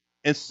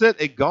and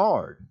set a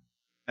guard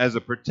as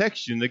a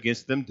protection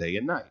against them day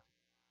and night.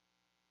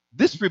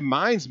 This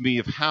reminds me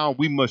of how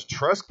we must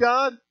trust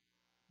God,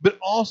 but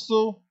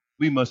also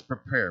we must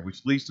prepare,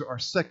 which leads to our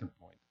second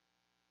point.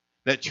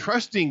 That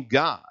trusting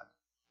God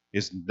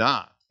is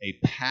not a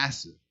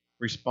passive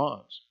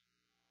response.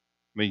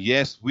 I mean,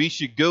 yes, we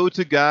should go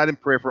to God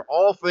and pray for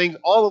all things,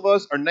 all of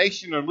us, our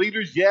nation, our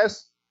leaders,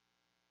 yes,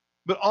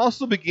 but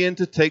also begin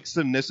to take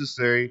some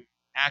necessary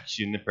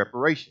action and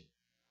preparation.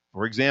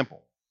 For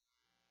example,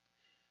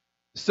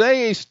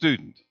 say a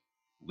student,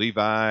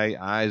 Levi,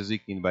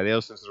 Isaac, anybody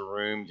else in the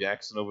room,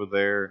 Jackson over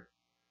there,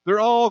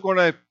 they're all going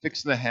to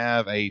fixing to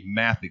have a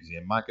math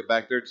exam. Micah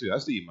back there too. I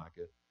see you,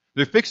 Micah.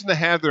 They're fixing to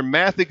have their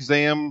math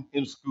exam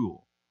in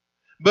school.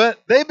 But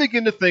they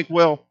begin to think,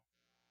 well,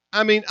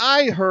 I mean,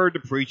 I heard the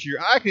preacher,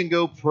 I can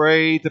go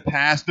pray to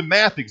pass the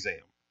math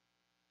exam.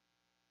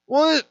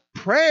 Well,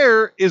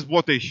 prayer is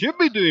what they should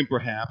be doing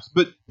perhaps,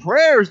 but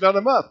prayer is not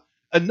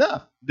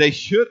enough. They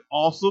should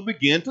also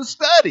begin to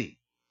study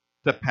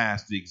to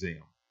pass the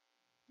exam.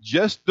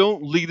 Just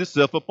don't lead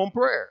yourself up on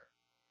prayer.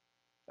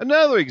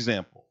 Another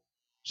example.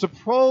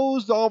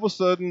 Suppose all of a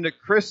sudden that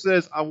Chris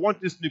says, I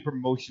want this new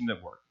promotion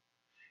at work.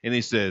 And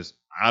he says,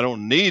 I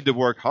don't need to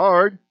work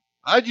hard.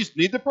 I just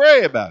need to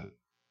pray about it.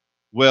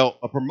 Well,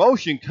 a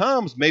promotion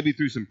comes maybe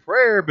through some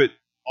prayer, but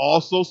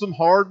also some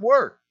hard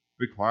work.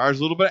 Requires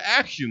a little bit of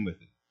action with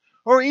it.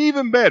 Or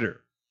even better,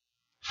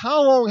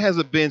 how long has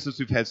it been since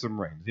we've had some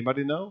rain? Does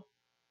anybody know?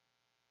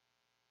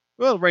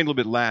 Well, it rained a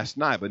little bit last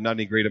night, but not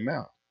any great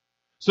amount.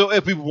 So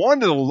if we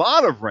wanted a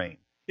lot of rain,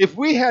 if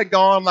we had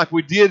gone like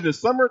we did in the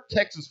summer of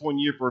Texas one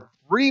year for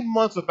 3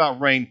 months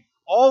without rain,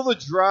 all the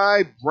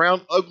dry,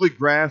 brown, ugly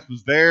grass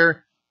was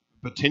there.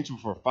 Potential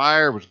for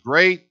fire was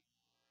great.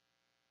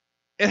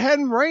 It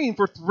hadn't rained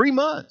for 3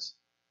 months.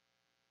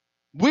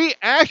 We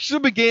actually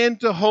began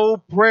to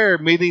hold prayer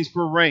meetings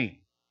for rain.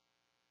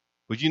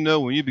 But you know,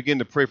 when you begin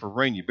to pray for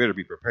rain, you better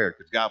be prepared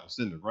because God will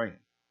send the rain.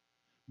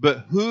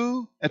 But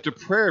who at the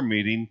prayer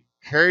meeting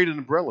carried an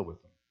umbrella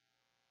with them?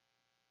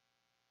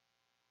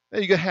 Now,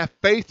 you got to have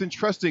faith and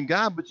trust in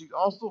God, but you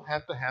also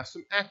have to have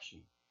some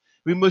action.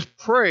 We must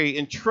pray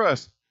and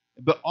trust,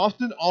 but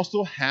often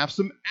also have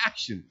some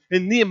action.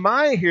 And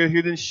Nehemiah here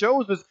then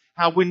shows us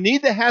how we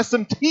need to have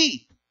some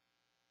teeth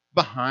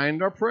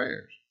behind our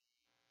prayers.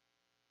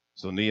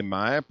 So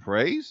Nehemiah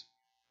prays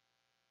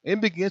and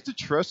begins to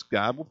trust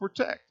God will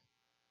protect.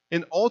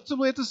 And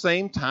ultimately at the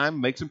same time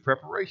makes some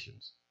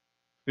preparations.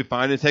 We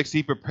find in the text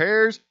he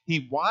prepares,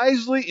 he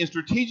wisely and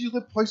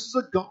strategically places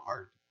a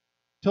guard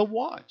to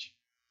watch.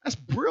 That's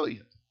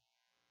brilliant.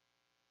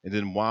 And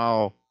then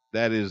while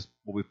that is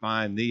what we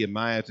find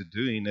Nehemiah to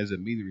doing as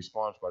immediate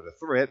response by the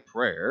threat,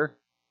 prayer,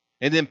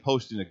 and then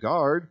posting a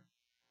guard,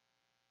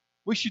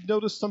 we should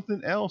notice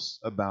something else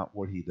about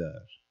what he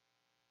does.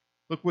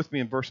 Look with me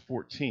in verse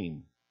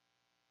 14.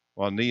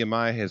 While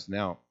Nehemiah has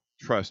now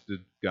trusted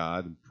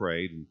God and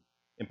prayed and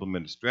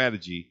implemented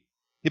strategy,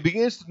 he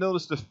begins to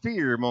notice the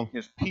fear among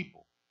his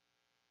people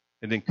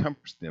and then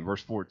comforts them.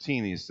 Verse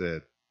 14, he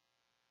said,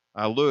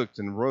 I looked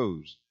and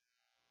rose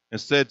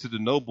and said to the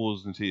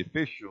nobles and to the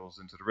officials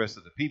and to the rest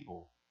of the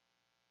people,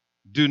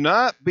 do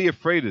not be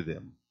afraid of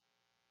them.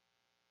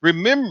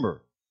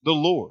 Remember the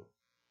Lord,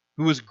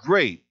 who is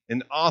great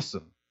and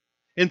awesome,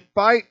 and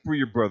fight for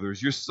your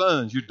brothers, your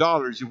sons, your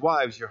daughters, your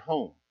wives, your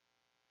home.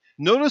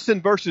 Notice in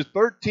verses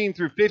 13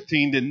 through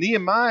 15 that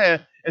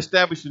Nehemiah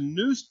established a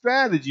new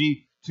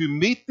strategy to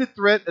meet the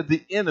threat of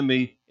the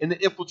enemy and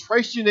the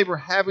infiltration they were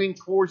having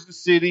towards the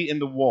city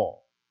and the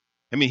wall.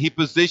 I mean, he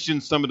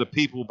positioned some of the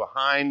people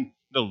behind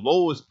the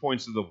lowest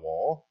points of the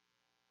wall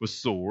with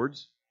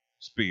swords,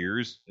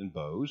 spears, and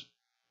bows.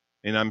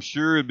 And I'm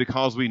sure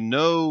because we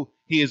know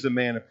he is a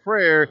man of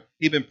prayer,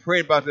 he'd been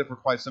praying about that for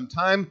quite some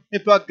time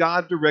and felt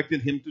God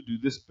directed him to do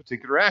this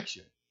particular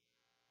action.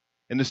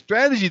 And the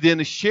strategy then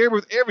is shared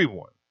with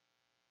everyone.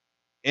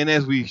 And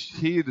as we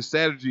hear the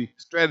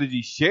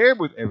strategy shared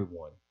with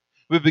everyone,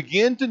 we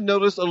begin to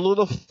notice a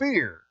little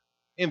fear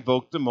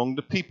invoked among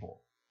the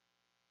people.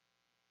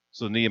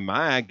 So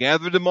Nehemiah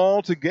gathered them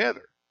all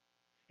together.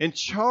 and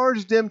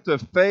charged them to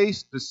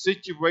face the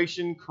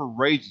situation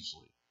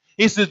courageously.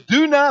 He says,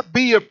 do not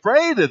be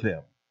afraid of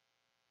them.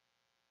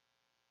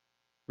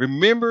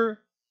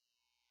 Remember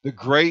the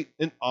great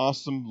and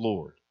awesome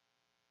Lord,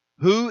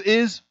 who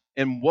is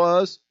and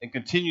was and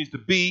continues to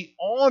be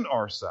on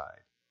our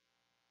side,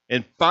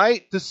 and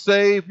fight to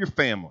save your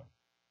family.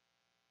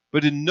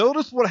 But then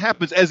notice what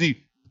happens as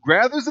he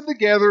gathers them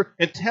together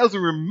and tells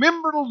them,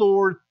 remember the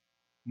Lord.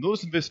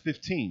 Notice in verse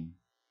 15,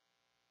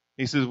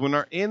 he says, when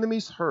our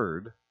enemies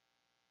heard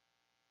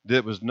that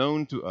it was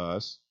known to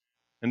us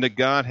and that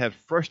God had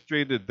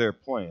frustrated their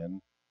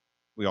plan,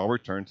 we all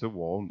returned to the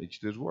wall and each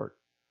did his work.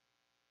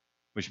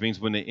 Which means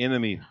when the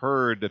enemy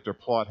heard that their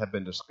plot had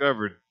been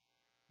discovered,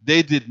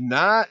 they did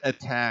not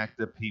attack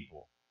the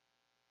people.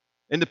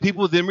 And the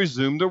people then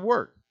resumed their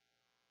work.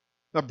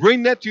 Now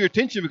bring that to your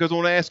attention, because I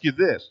want to ask you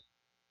this.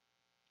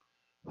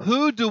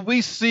 Who do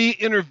we see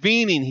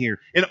intervening here?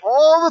 In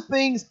all the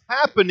things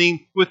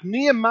happening with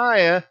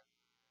Nehemiah,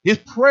 his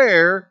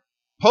prayer,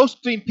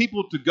 posting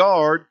people to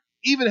guard,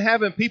 even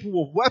having people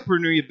with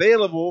weaponry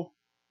available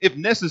if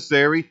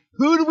necessary,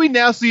 who do we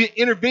now see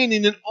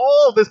intervening in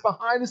all of this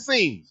behind the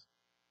scenes?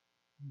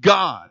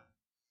 God.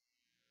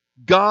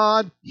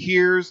 God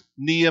hears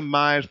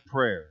Nehemiah's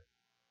prayer.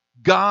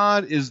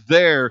 God is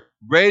there,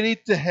 ready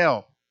to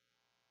help.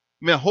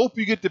 I mean, I hope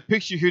you get the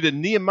picture here that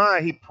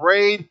Nehemiah, he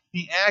prayed,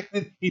 he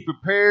acted, he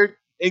prepared,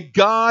 and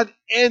God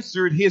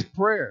answered his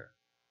prayer.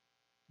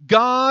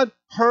 God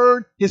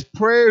heard his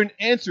prayer and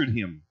answered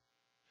him,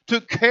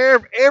 took care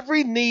of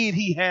every need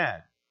he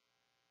had.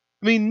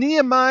 I mean,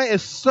 Nehemiah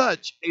is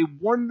such a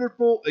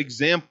wonderful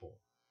example,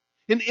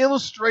 an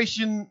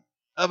illustration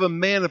of a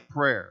man of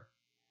prayer,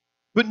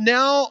 but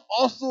now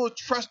also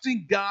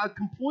trusting God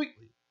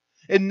completely.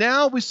 And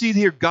now we see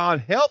here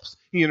God helps,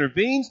 he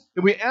intervenes,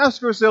 and we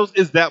ask ourselves,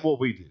 is that what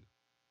we do?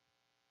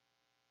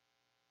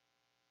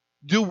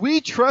 Do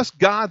we trust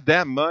God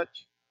that much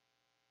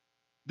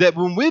that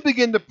when we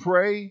begin to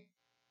pray,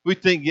 we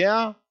think,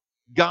 yeah,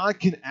 God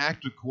can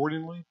act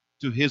accordingly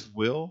to his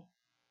will?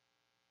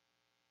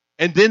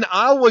 And then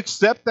I will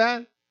accept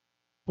that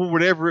for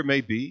whatever it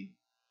may be?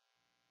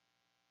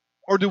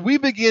 Or do we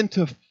begin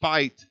to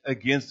fight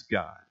against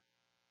God?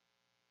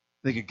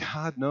 Thinking,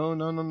 God, no,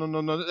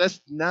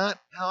 that's not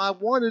how I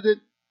wanted it.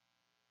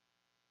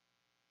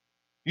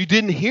 You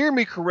didn't hear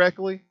me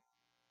correctly.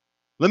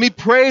 Let me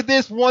pray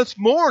this once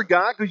more,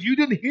 God, because you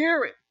didn't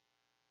hear it.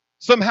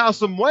 Somehow,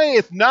 some way,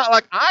 it's not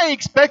like I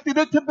expected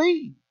it to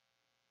be.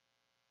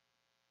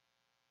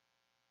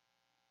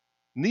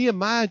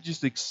 Nehemiah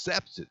just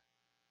accepts it.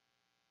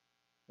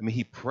 I mean,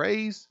 he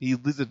prays, he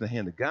leaves it in the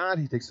hand of God,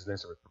 he takes his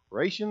necessary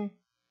preparation.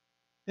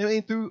 I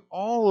mean, through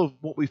all of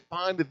what we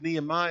find of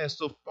Nehemiah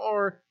so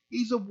far,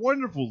 he's a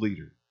wonderful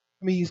leader.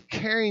 I mean, he's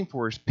caring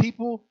for his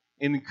people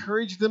and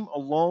encouraging them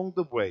along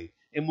the way,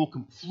 and will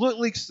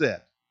completely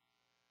accept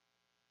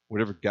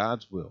whatever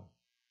God's will.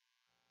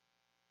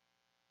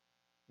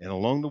 And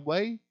along the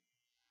way,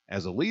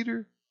 as a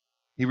leader,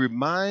 he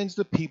reminds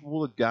the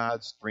people of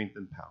God's strength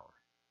and power.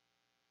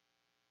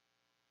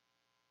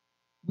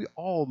 We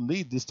all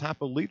need this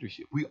type of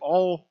leadership. We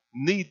all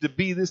need to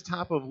be this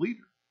type of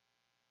leader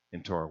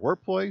into our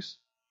workplace,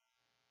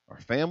 our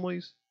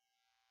families,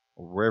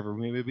 or wherever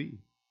we may be.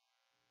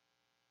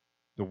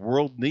 The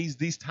world needs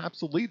these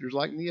types of leaders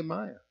like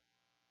Nehemiah.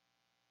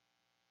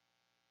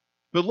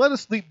 But let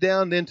us leap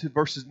down into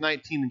verses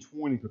 19 and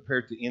 20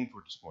 prepared to end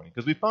for this morning,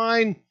 because we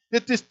find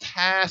that this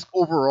task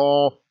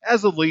overall,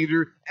 as a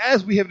leader,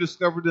 as we have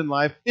discovered in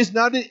life, is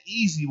not an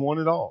easy one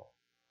at all.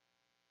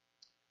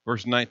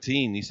 Verse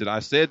 19, he said, I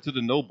said to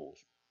the nobles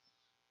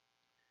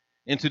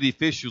and to the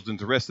officials and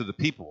to the rest of the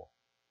people,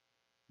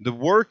 the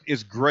work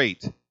is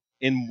great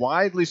and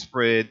widely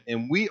spread,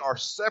 and we are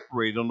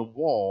separated on the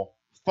wall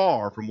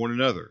far from one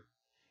another.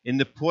 In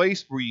the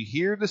place where you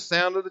hear the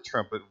sound of the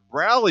trumpet,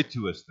 rally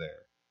to us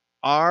there.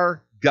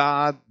 Our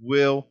God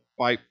will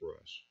fight for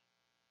us.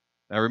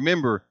 Now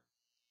remember,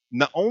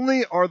 not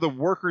only are the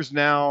workers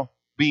now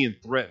being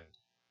threatened,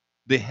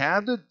 they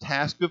have the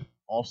task of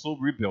also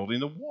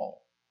rebuilding the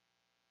wall.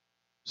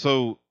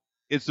 So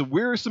it's a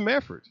wearisome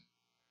effort.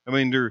 I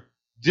mean, they're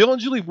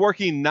diligently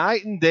working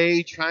night and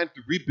day trying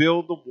to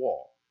rebuild the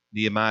wall.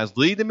 Nehemiah's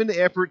leading them in the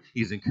effort.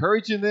 He's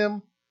encouraging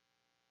them.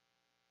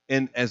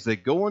 And as they're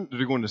going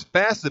as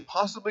fast as they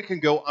possibly can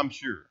go, I'm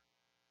sure.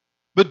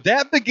 But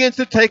that begins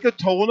to take a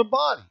toll on the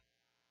body.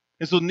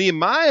 And so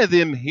Nehemiah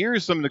then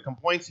hears some of the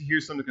complaints, he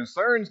hears some of the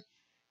concerns,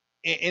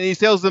 and he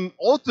tells them,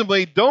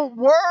 ultimately, don't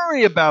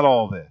worry about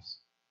all this.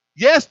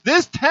 Yes,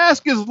 this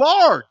task is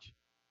large.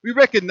 We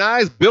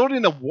recognize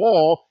building a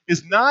wall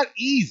is not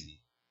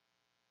easy.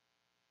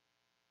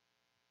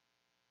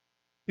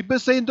 He's been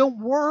saying, don't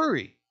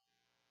worry.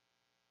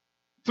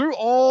 Through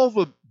all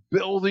the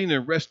building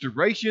and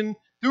restoration,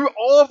 through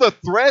all the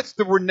threats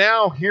that we're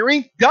now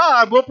hearing,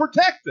 God will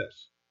protect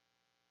us.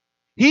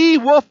 He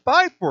will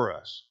fight for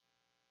us.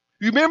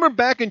 You remember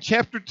back in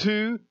chapter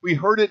 2, we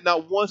heard it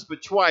not once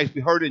but twice.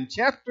 We heard it in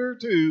chapter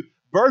 2,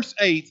 verse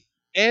 8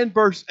 and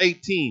verse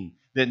 18,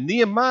 that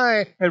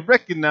Nehemiah had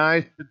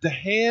recognized that the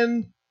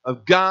hand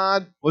of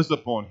God was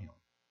upon him.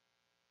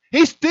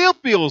 He still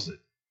feels it.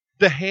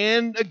 The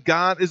hand of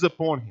God is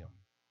upon him.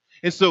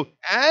 And so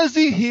as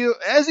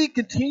he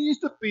continues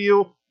to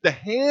feel the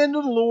hand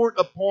of the Lord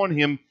upon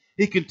him,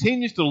 he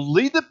continues to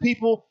lead the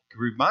people,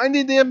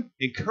 reminding them,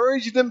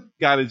 encouraging them,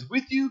 God is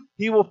with you.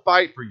 He will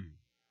fight for you.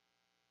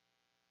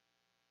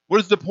 What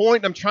is the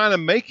point I'm trying to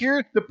make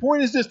here? The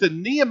point is this, that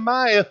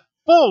Nehemiah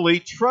fully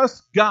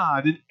trusts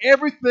God in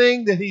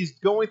everything that he's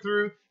going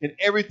through and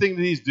everything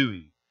that he's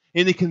doing.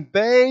 And he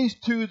conveys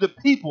to the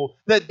people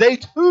that they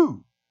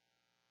too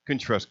can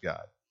trust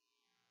God.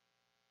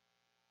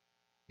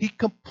 He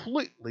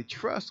completely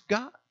trusts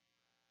God.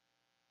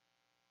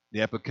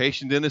 The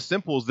application then is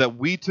simple, is that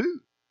we too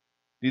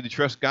need to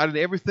trust God in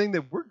everything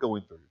that we're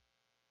going through.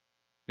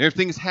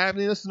 Everything that's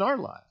happening to us in our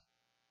life.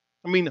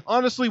 I mean,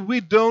 honestly,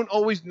 we don't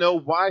always know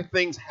why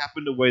things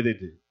happen the way they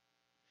do.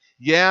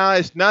 Yeah,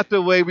 it's not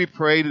the way we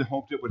prayed and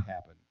hoped it would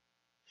happen.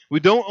 We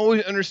don't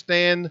always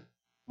understand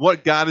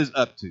what God is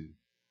up to.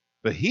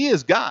 But He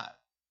is God,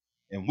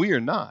 and we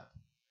are not.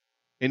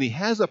 And He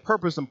has a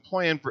purpose and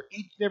plan for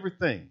each and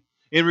everything.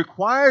 It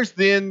requires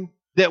then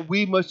that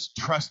we must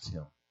trust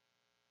Him.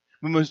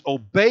 We must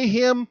obey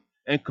Him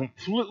and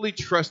completely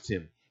trust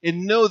Him.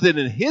 And know that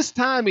in His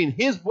time, in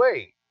His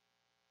way,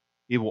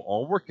 it will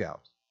all work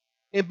out.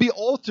 And be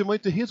ultimately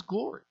to His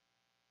glory.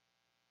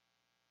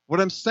 What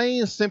I'm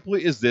saying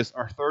simply is this,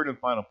 our third and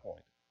final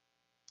point.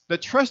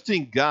 That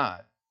trusting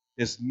God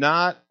is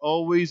not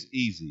always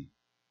easy,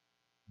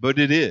 but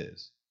it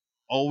is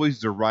always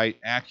the right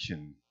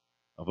action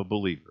of a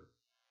believer.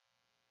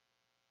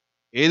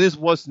 It is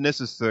what's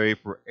necessary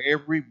for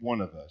every one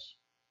of us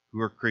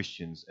who are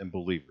Christians and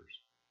believers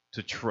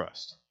to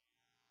trust.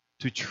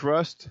 To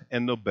trust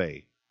and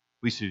obey.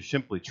 We should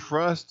simply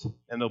trust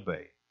and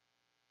obey.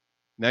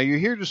 Now, you're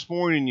here this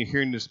morning and you're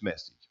hearing this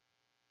message.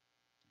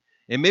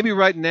 And maybe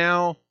right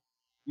now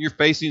you're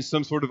facing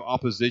some sort of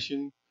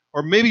opposition,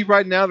 or maybe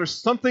right now there's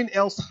something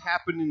else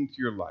happening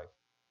to your life.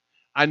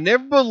 I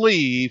never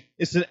believe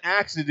it's an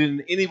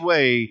accident in any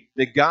way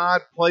that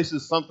God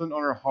places something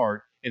on our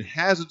heart and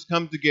has us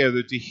come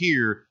together to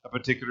hear a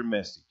particular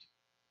message.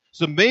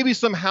 So maybe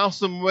somehow,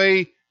 some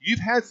way, you've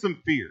had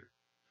some fear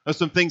of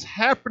some things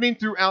happening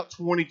throughout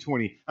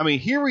 2020. I mean,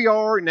 here we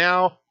are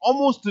now,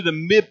 almost to the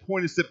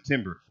midpoint of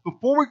September.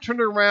 Before we turn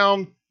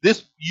around,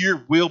 this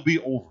year will be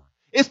over.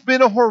 It's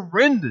been a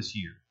horrendous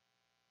year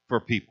for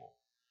people.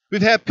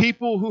 We've had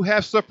people who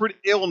have suffered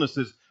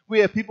illnesses. We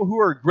have people who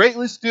are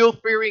greatly still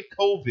fearing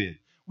COVID.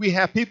 We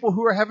have people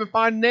who are having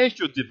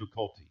financial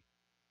difficulty.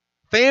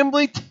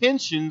 Family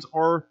tensions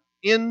are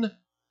in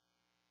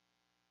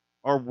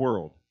our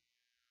world.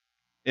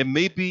 It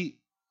may be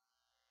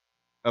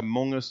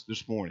among us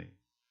this morning.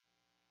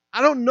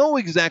 I don't know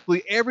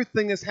exactly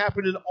everything that's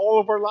happened in all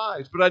of our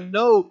lives, but I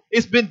know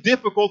it's been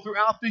difficult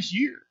throughout this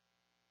year.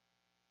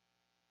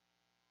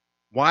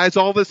 Why is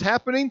all this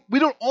happening? We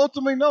don't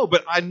ultimately know,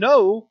 but I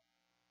know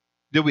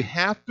that we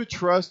have to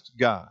trust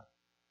God.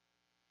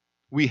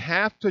 We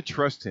have to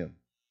trust Him.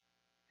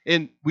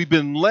 And we've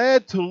been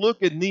led to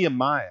look at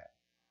Nehemiah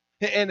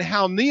and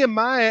how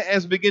Nehemiah,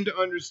 as we begin to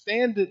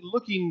understand it,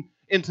 looking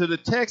into the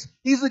text,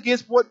 he's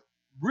against what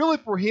really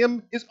for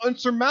him is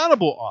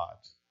unsurmountable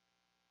odds.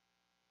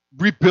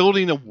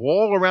 Rebuilding a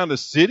wall around a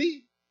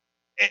city,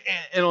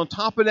 and on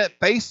top of that,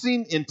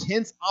 facing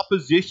intense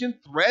opposition,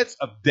 threats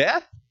of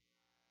death.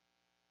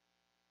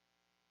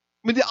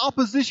 I mean, the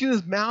opposition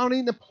is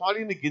mounting and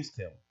plotting against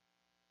him.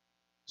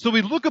 So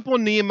we look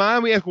upon Nehemiah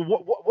and we ask,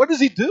 well, what does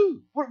he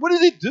do? What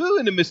does he do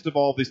in the midst of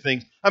all these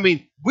things? I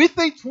mean, we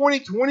think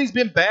 2020 has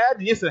been bad,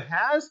 and yes, it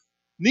has.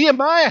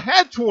 Nehemiah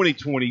had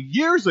 2020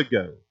 years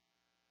ago.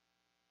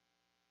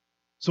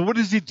 So what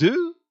does he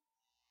do?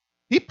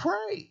 He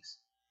prays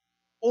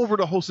over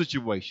the whole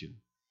situation.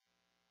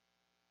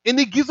 And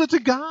he gives it to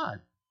God.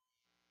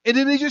 And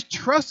then he just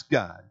trusts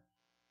God.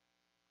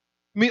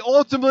 I mean,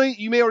 ultimately,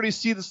 you may already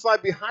see the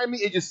slide behind me.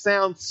 It just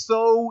sounds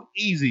so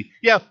easy.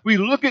 Yeah, we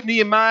look at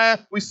Nehemiah,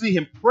 we see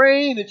him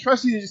praying and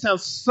trusting. It just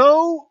sounds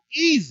so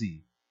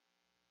easy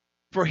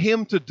for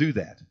him to do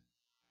that.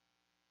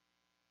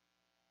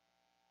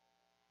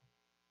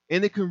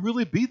 And it can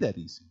really be that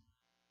easy.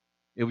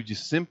 If we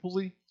just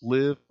simply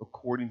live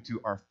according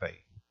to our faith.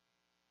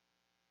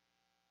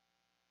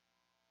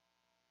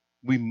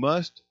 We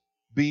must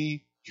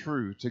be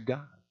true to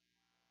God.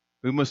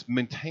 We must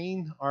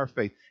maintain our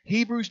faith.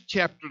 Hebrews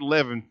chapter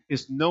 11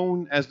 is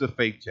known as the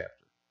faith chapter.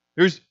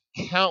 There's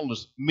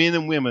countless men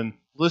and women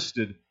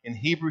listed in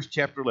Hebrews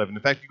chapter 11.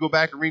 In fact, you go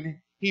back and read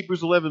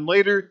Hebrews 11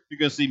 later, you're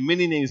going to see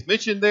many names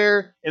mentioned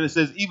there, and it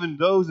says even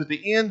those at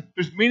the end,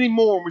 there's many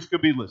more which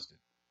could be listed.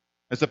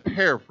 That's a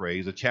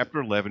paraphrase of chapter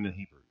 11 in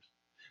Hebrews.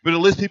 But it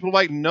lists people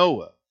like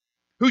Noah,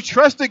 who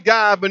trusted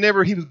God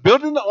whenever he was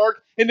building the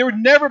ark, and there had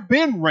never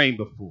been rain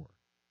before.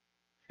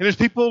 And there's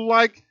people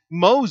like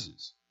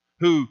Moses,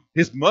 who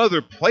his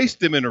mother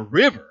placed him in a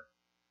river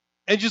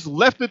and just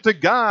left it to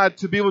God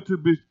to be able to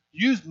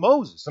use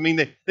Moses. I mean,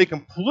 they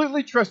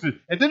completely trusted.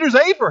 And then there's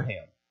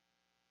Abraham,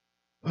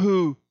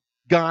 who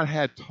God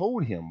had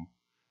told him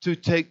to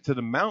take to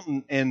the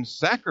mountain and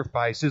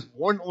sacrifice his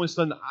one and only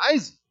son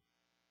Isaac.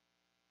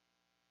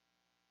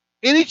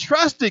 And he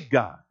trusted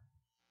God.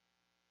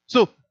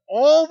 So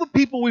all the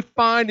people we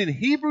find in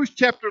Hebrews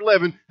chapter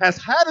 11 has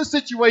had a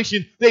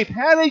situation, they've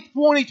had a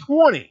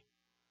 2020.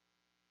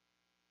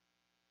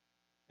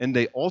 And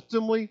they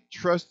ultimately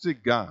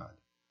trusted God.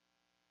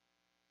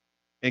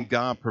 And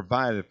God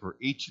provided for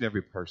each and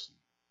every person.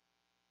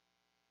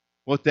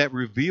 What that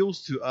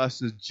reveals to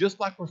us is just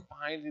like we're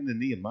finding in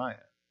Nehemiah,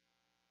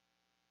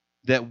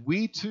 that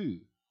we too,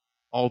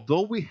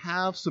 although we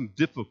have some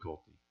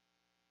difficulty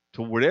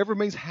to whatever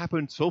may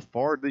happen so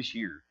far this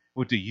year,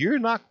 with the year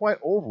not quite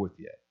over with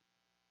yet,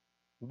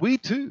 we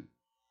too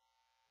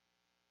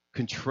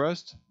can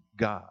trust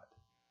God.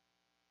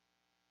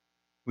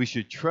 We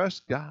should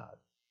trust God.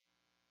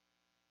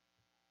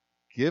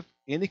 Give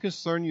any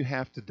concern you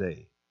have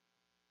today,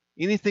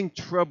 anything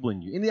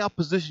troubling you, any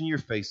opposition you're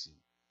facing,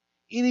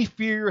 any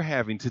fear you're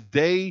having,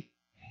 today,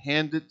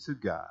 hand it to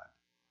God.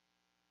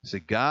 Say,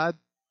 God,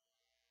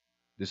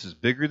 this is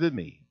bigger than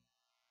me.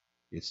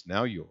 It's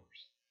now yours.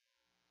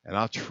 And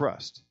I'll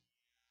trust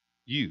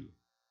you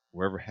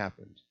wherever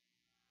happens.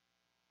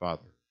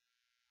 Father,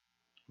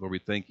 Lord, we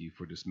thank you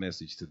for this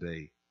message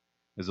today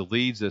as it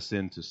leads us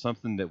into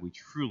something that we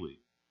truly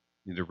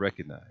need to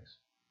recognize.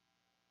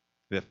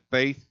 That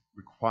faith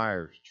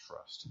requires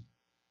trust.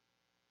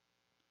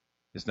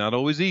 It's not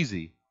always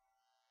easy.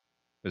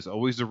 There's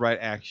always the right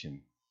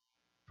action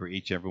for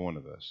each and every one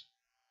of us.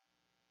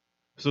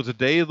 So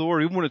today,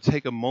 Lord, we want to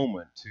take a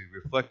moment to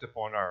reflect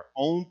upon our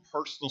own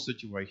personal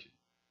situation.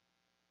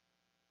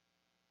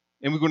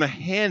 And we're going to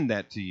hand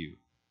that to you.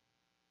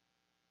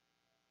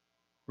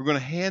 We're going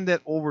to hand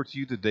that over to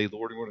you today,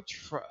 Lord, and we're going to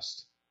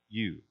trust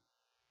you.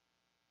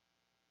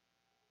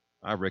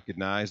 I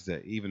recognize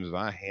that even as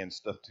I hand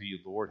stuff to you,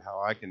 Lord,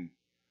 how I can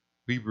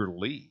be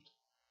relieved.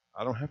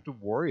 I don't have to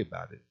worry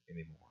about it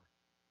anymore.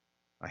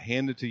 I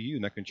hand it to you,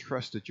 and I can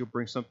trust that you'll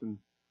bring something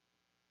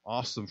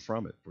awesome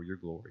from it for your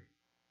glory.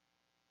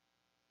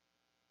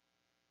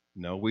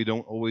 No, we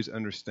don't always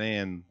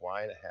understand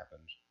why it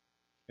happens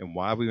and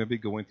why we may be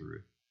going through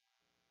it.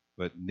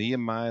 But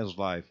Nehemiah's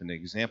life and the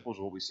examples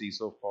of what we see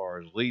so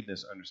far is leading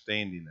us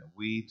understanding that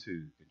we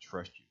too can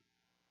trust you.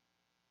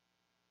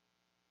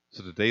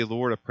 So today,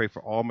 Lord, I pray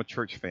for all my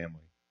church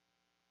family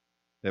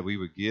that we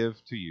would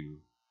give to you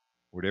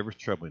whatever's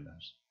troubling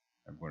us.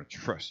 I'm going to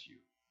trust you.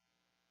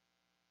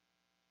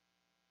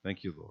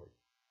 Thank you, Lord,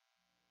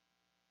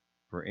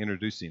 for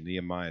introducing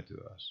Nehemiah to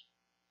us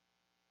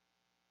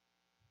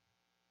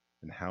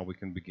and how we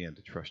can begin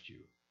to trust you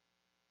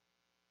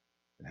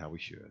and how we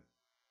should.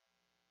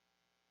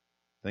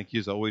 Thank you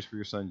as always for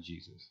your son,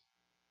 Jesus.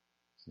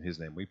 In his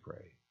name we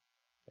pray.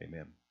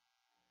 Amen.